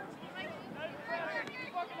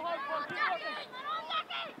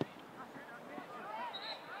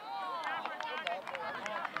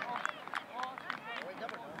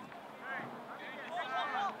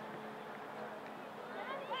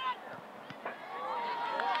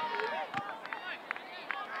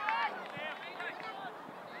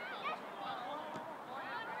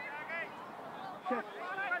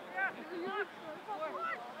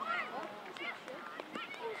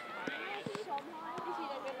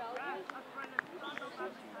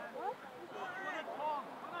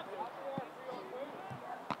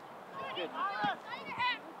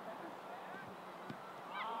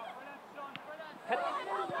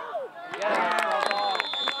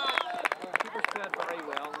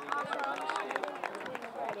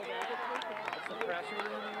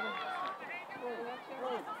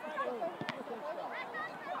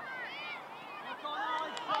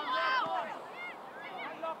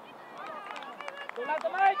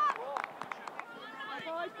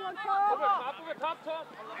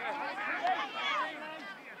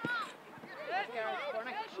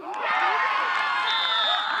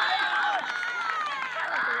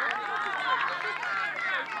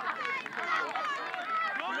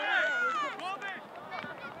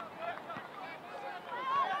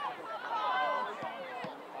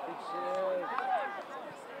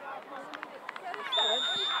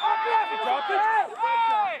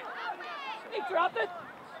 He dropped it.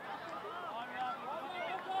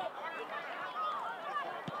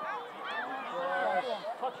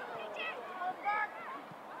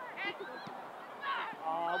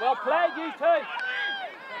 Oh, well played, you two.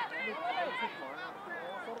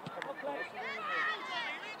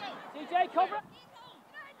 DJ, cover it.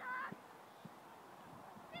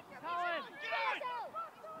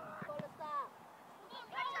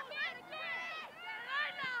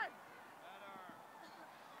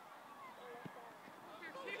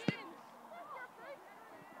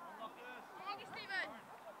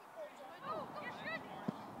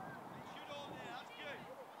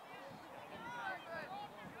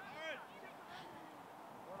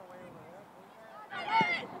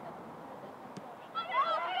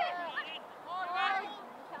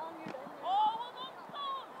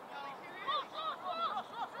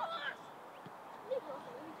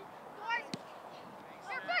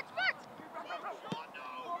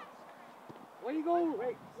 Where you go?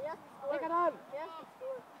 Wait. Take it on.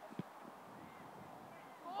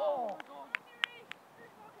 Oh.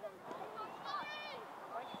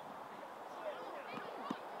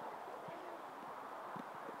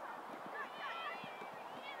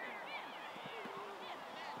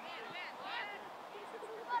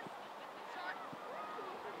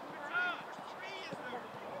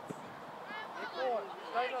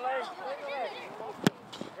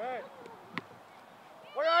 Good.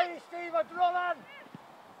 Where are you, Steve? I'm rolling.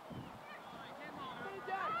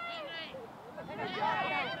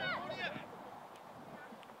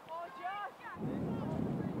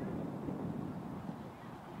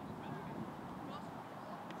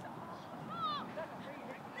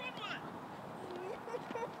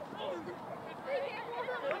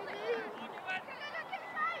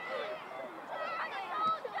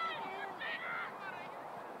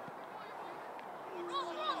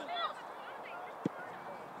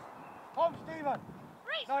 Home, Stephen.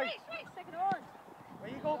 Nice. Second horse.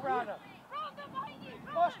 Where you go, Brandon?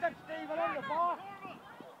 Bust it, Stephen, on the bar.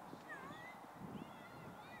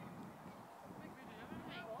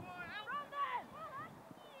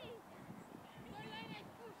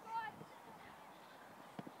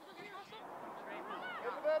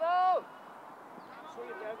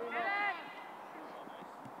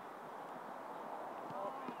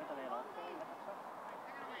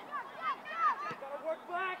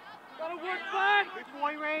 Gotta work back! Good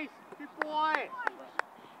boy, Race. Good boy.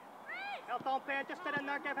 Now don't pay. Just sit in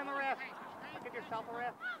there. Give him a rest. Or give yourself a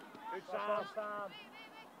rest. Good Sam.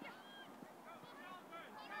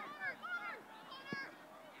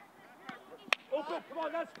 Open. Come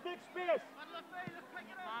on. That's big space.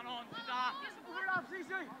 Man on. Hold up,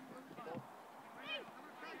 CC.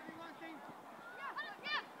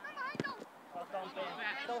 Well done, Ben.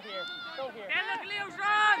 Still here. Ben, look, Leo's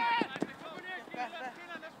run!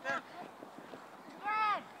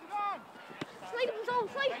 Slide him, Zone,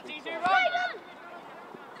 slide! Easy, run!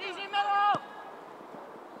 Easy, middle!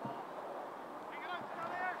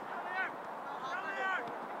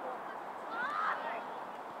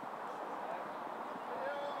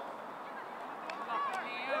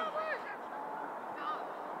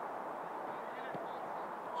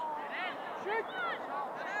 Shoot!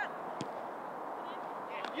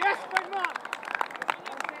 Yes, big man!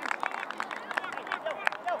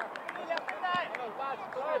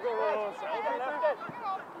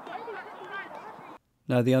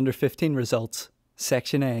 Now the under-15 results.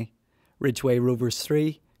 Section A. Ridgeway Rovers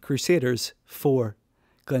 3, Crusaders 4,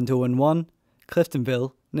 Glendowen 1,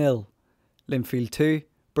 Cliftonville 0, Linfield 2,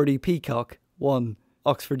 Birdie Peacock 1,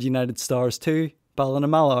 Oxford United Stars 2,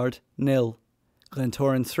 Ballina-Mallard 0,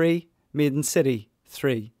 Glentoran 3, Maiden City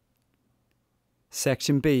 3.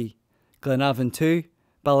 Section B. Glenavon 2,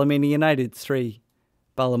 Ballymena United 3,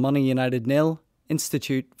 Ballymoney United 0,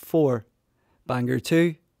 Institute 4, Bangor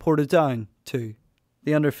 2, Portadown 2.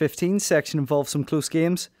 The under-15 section involved some close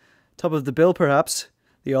games. Top of the bill perhaps,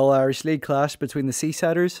 the All-Irish League clash between the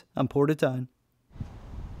Seasiders and Portadown.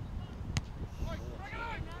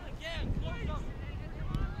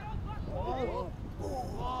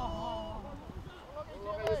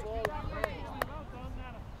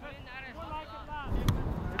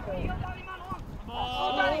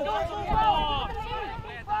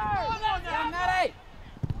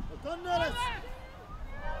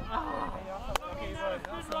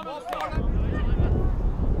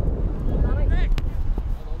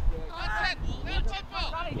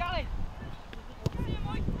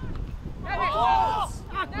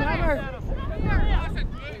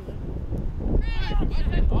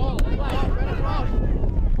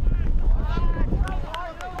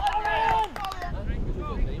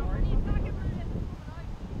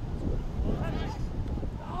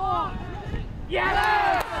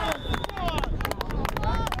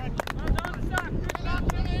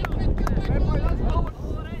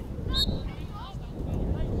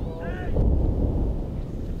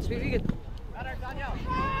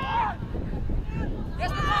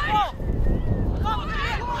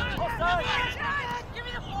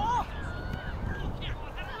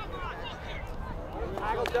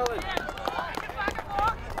 Dylan.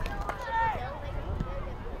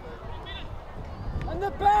 On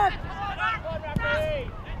the back!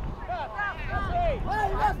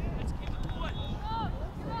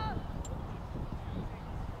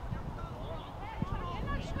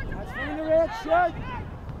 That's in the red shirt.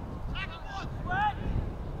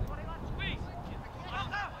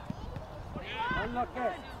 Unlucky.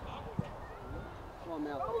 Go on,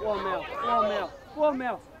 Mel. Go on, Mel. Go on, Mel. Go on,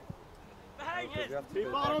 Mel.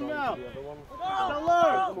 Keep on him now. Still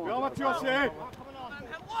there. Go what you say.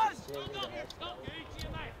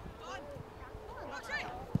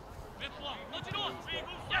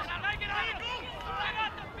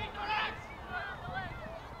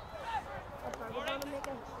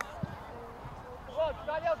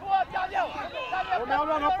 Go Mel,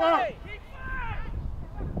 run up there.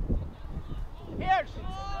 Here.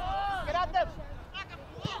 Get at them.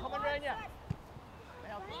 Come on, Rania.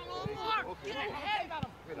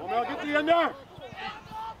 Go Mel, get the in there.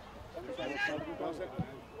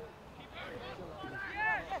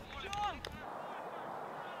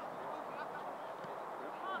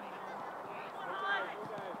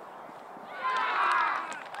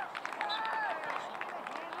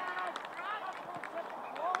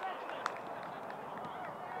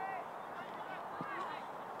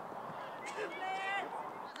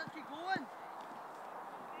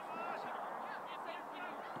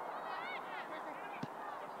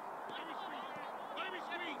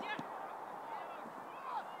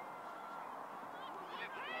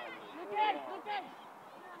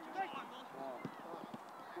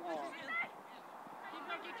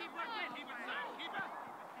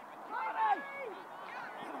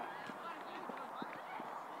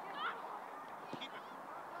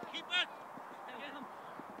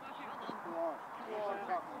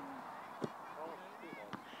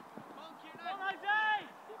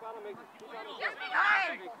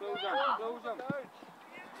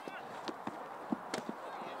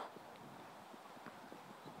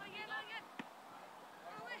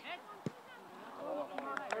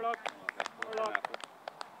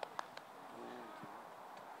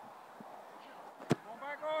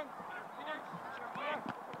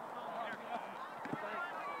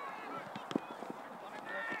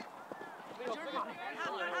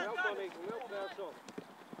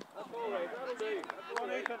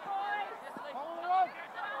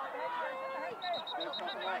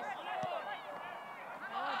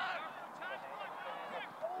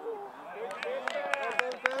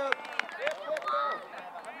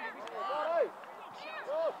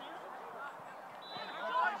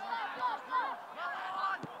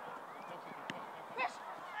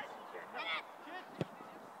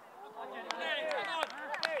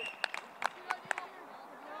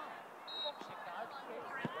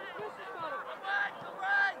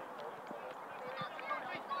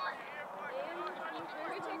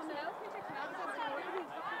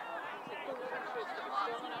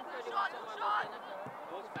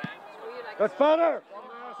 That's better.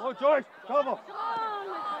 Oh, Joyce, cover.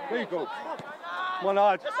 There you go. One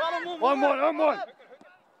odd. One. Right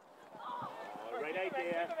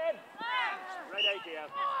idea. Right idea.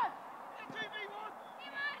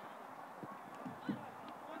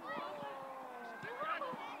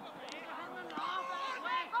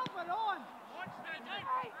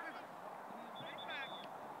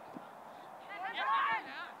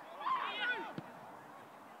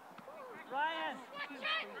 Ryan,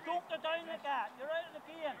 don't go down like that. You're out of the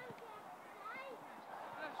game.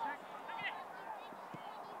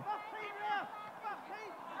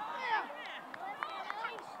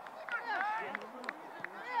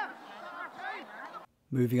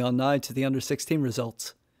 Moving on now to the under-16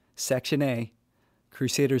 results. Section A.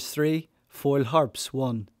 Crusaders 3, Foyle Harps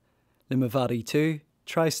 1. Limavady 2,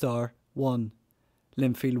 TriStar 1.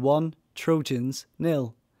 Linfield 1, Trojans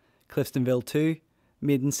 0. Cliftonville 2,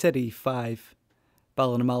 Maiden City 5.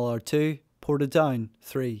 Ballinamallard 2, Portadown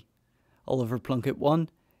 3. Oliver Plunkett 1,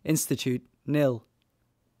 Institute 0.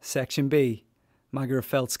 Section B.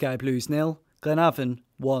 Magherafelt Sky Blues 0, Glenavon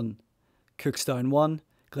 1. Cookstown 1,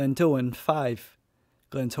 Glentowan 5.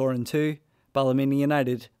 Glentoran 2, Ballymena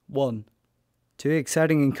United 1. Two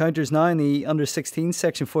exciting encounters now in the under-16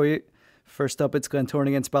 section for you. First up, it's Glentoran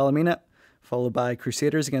against Ballymena, followed by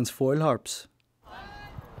Crusaders against Foyle Harps.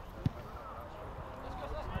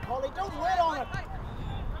 Holly, don't wait on it.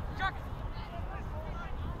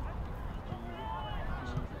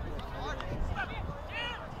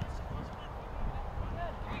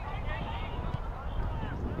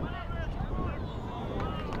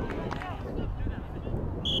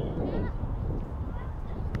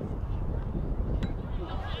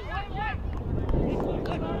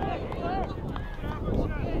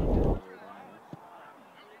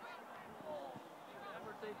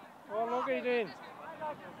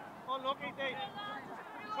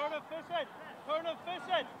 fishing. Turn and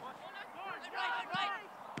fishing.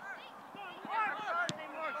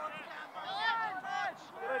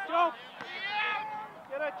 Get a jump.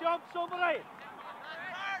 Get a jump, somebody.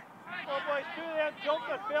 Oh, boys, two of them jump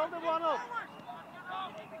and build them one up.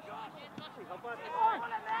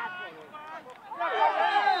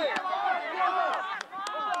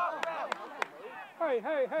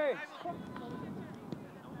 Hey.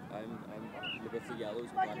 I'm with the yellows,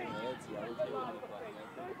 black and red. It's yellows, black and red.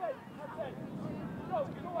 Go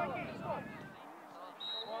on,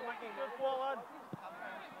 Mickey, good ball on.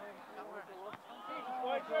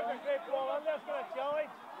 Boys, great ball on. Let's get a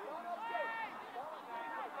challenge.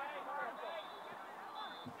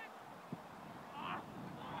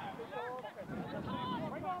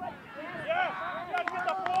 Yeah, let's get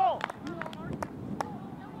the ball.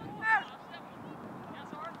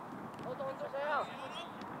 Hold on to there.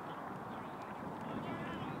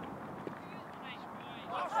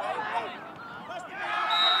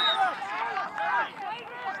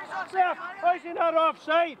 Why's he not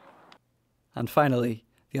offside? And finally,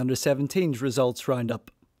 the under-17s results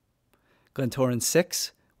roundup. Glentoran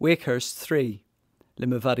 6, Wakehurst 3,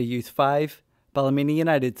 Limavady Youth 5, Ballymena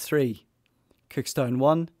United 3, Cookstown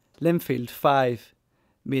 1, Linfield 5,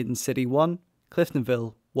 Maiden City 1,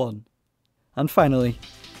 Cliftonville 1. And finally,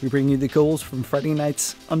 we bring you the goals from Friday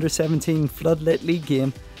night's under-17 floodlit league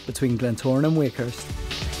game between Glentoran and Wakehurst.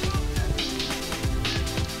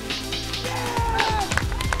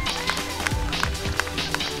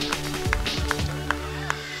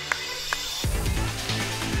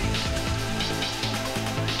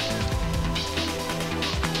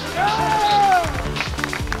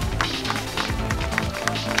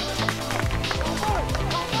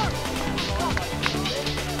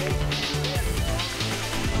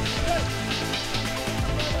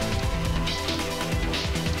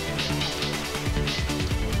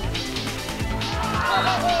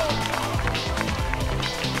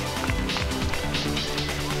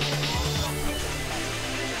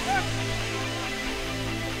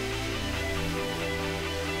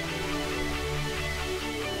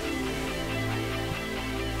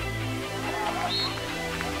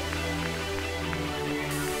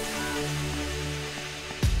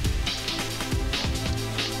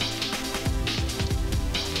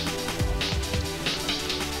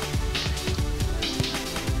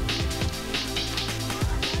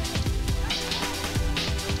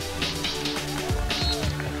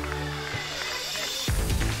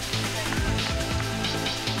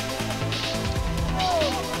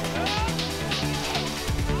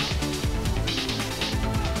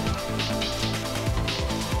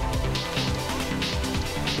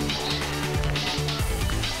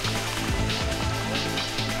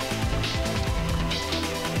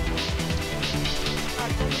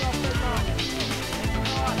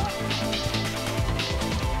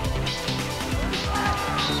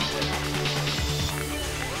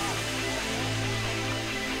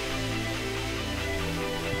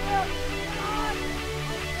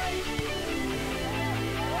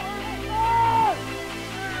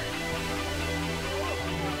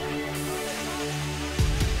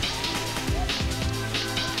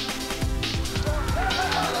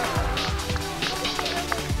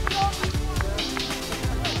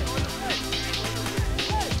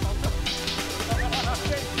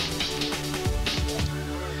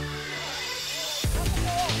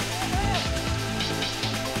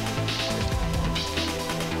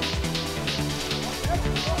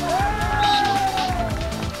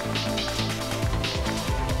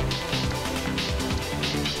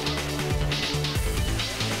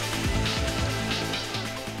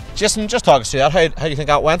 Jason, just talk us through that. How do you think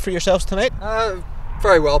that went for yourselves tonight?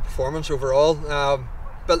 Very well performance overall.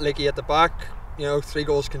 Bit leaky at the back. 3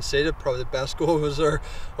 goals conceded. Probably the best goal was our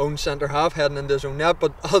own centre half heading into his own net.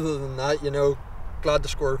 But other than that, glad to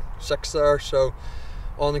score 6 there. So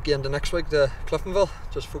on again to next week to Cliftonville.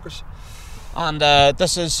 Just focus. And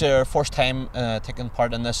this is your first time taking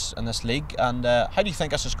part in this league. And how do you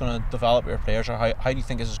think this is going to develop your players, or how do you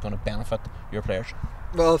think this is going to benefit your players?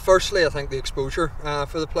 Well, firstly, I think the exposure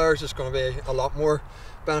for the players is going to be a lot more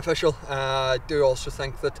beneficial. I do also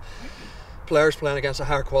think that players playing against a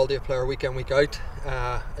higher quality of player week in, week out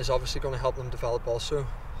is obviously going to help them develop also.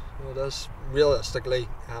 It is realistically,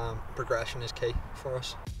 progression is key for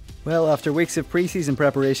us. Well, after weeks of pre-season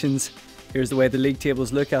preparations, here's the way the league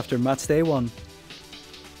tables look after match day 1.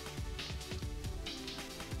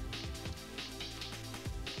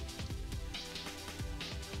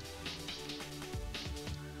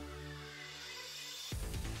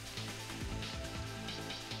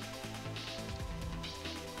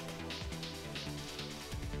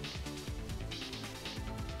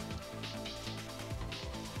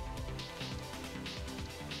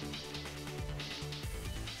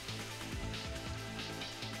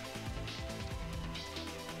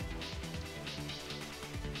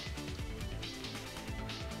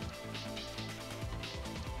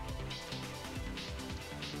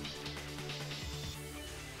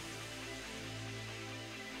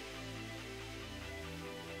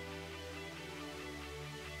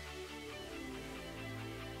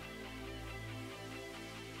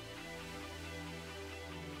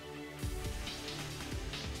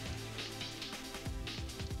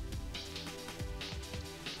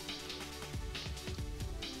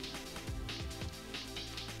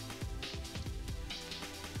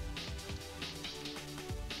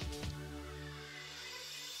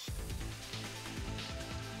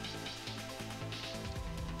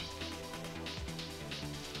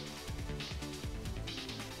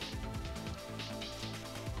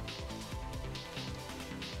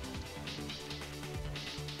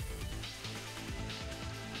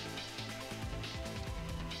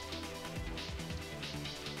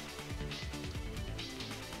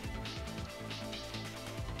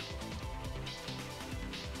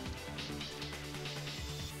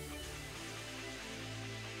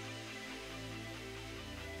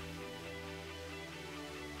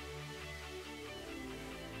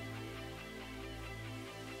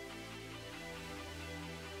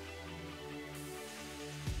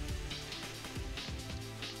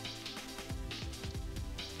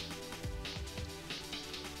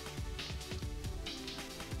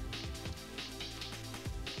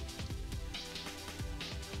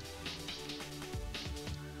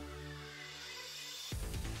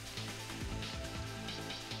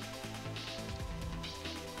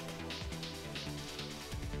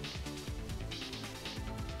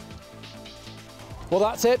 Well,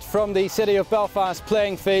 that's it from the City of Belfast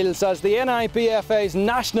playing fields as the NIBFA's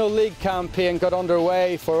National League campaign got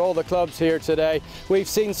underway for all the clubs here today. We've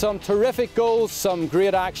seen some terrific goals, some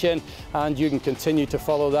great action, and you can continue to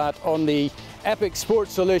follow that on the Epic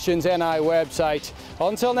Sports Solutions NI website.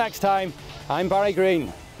 Until next time, I'm Barry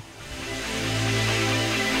Green.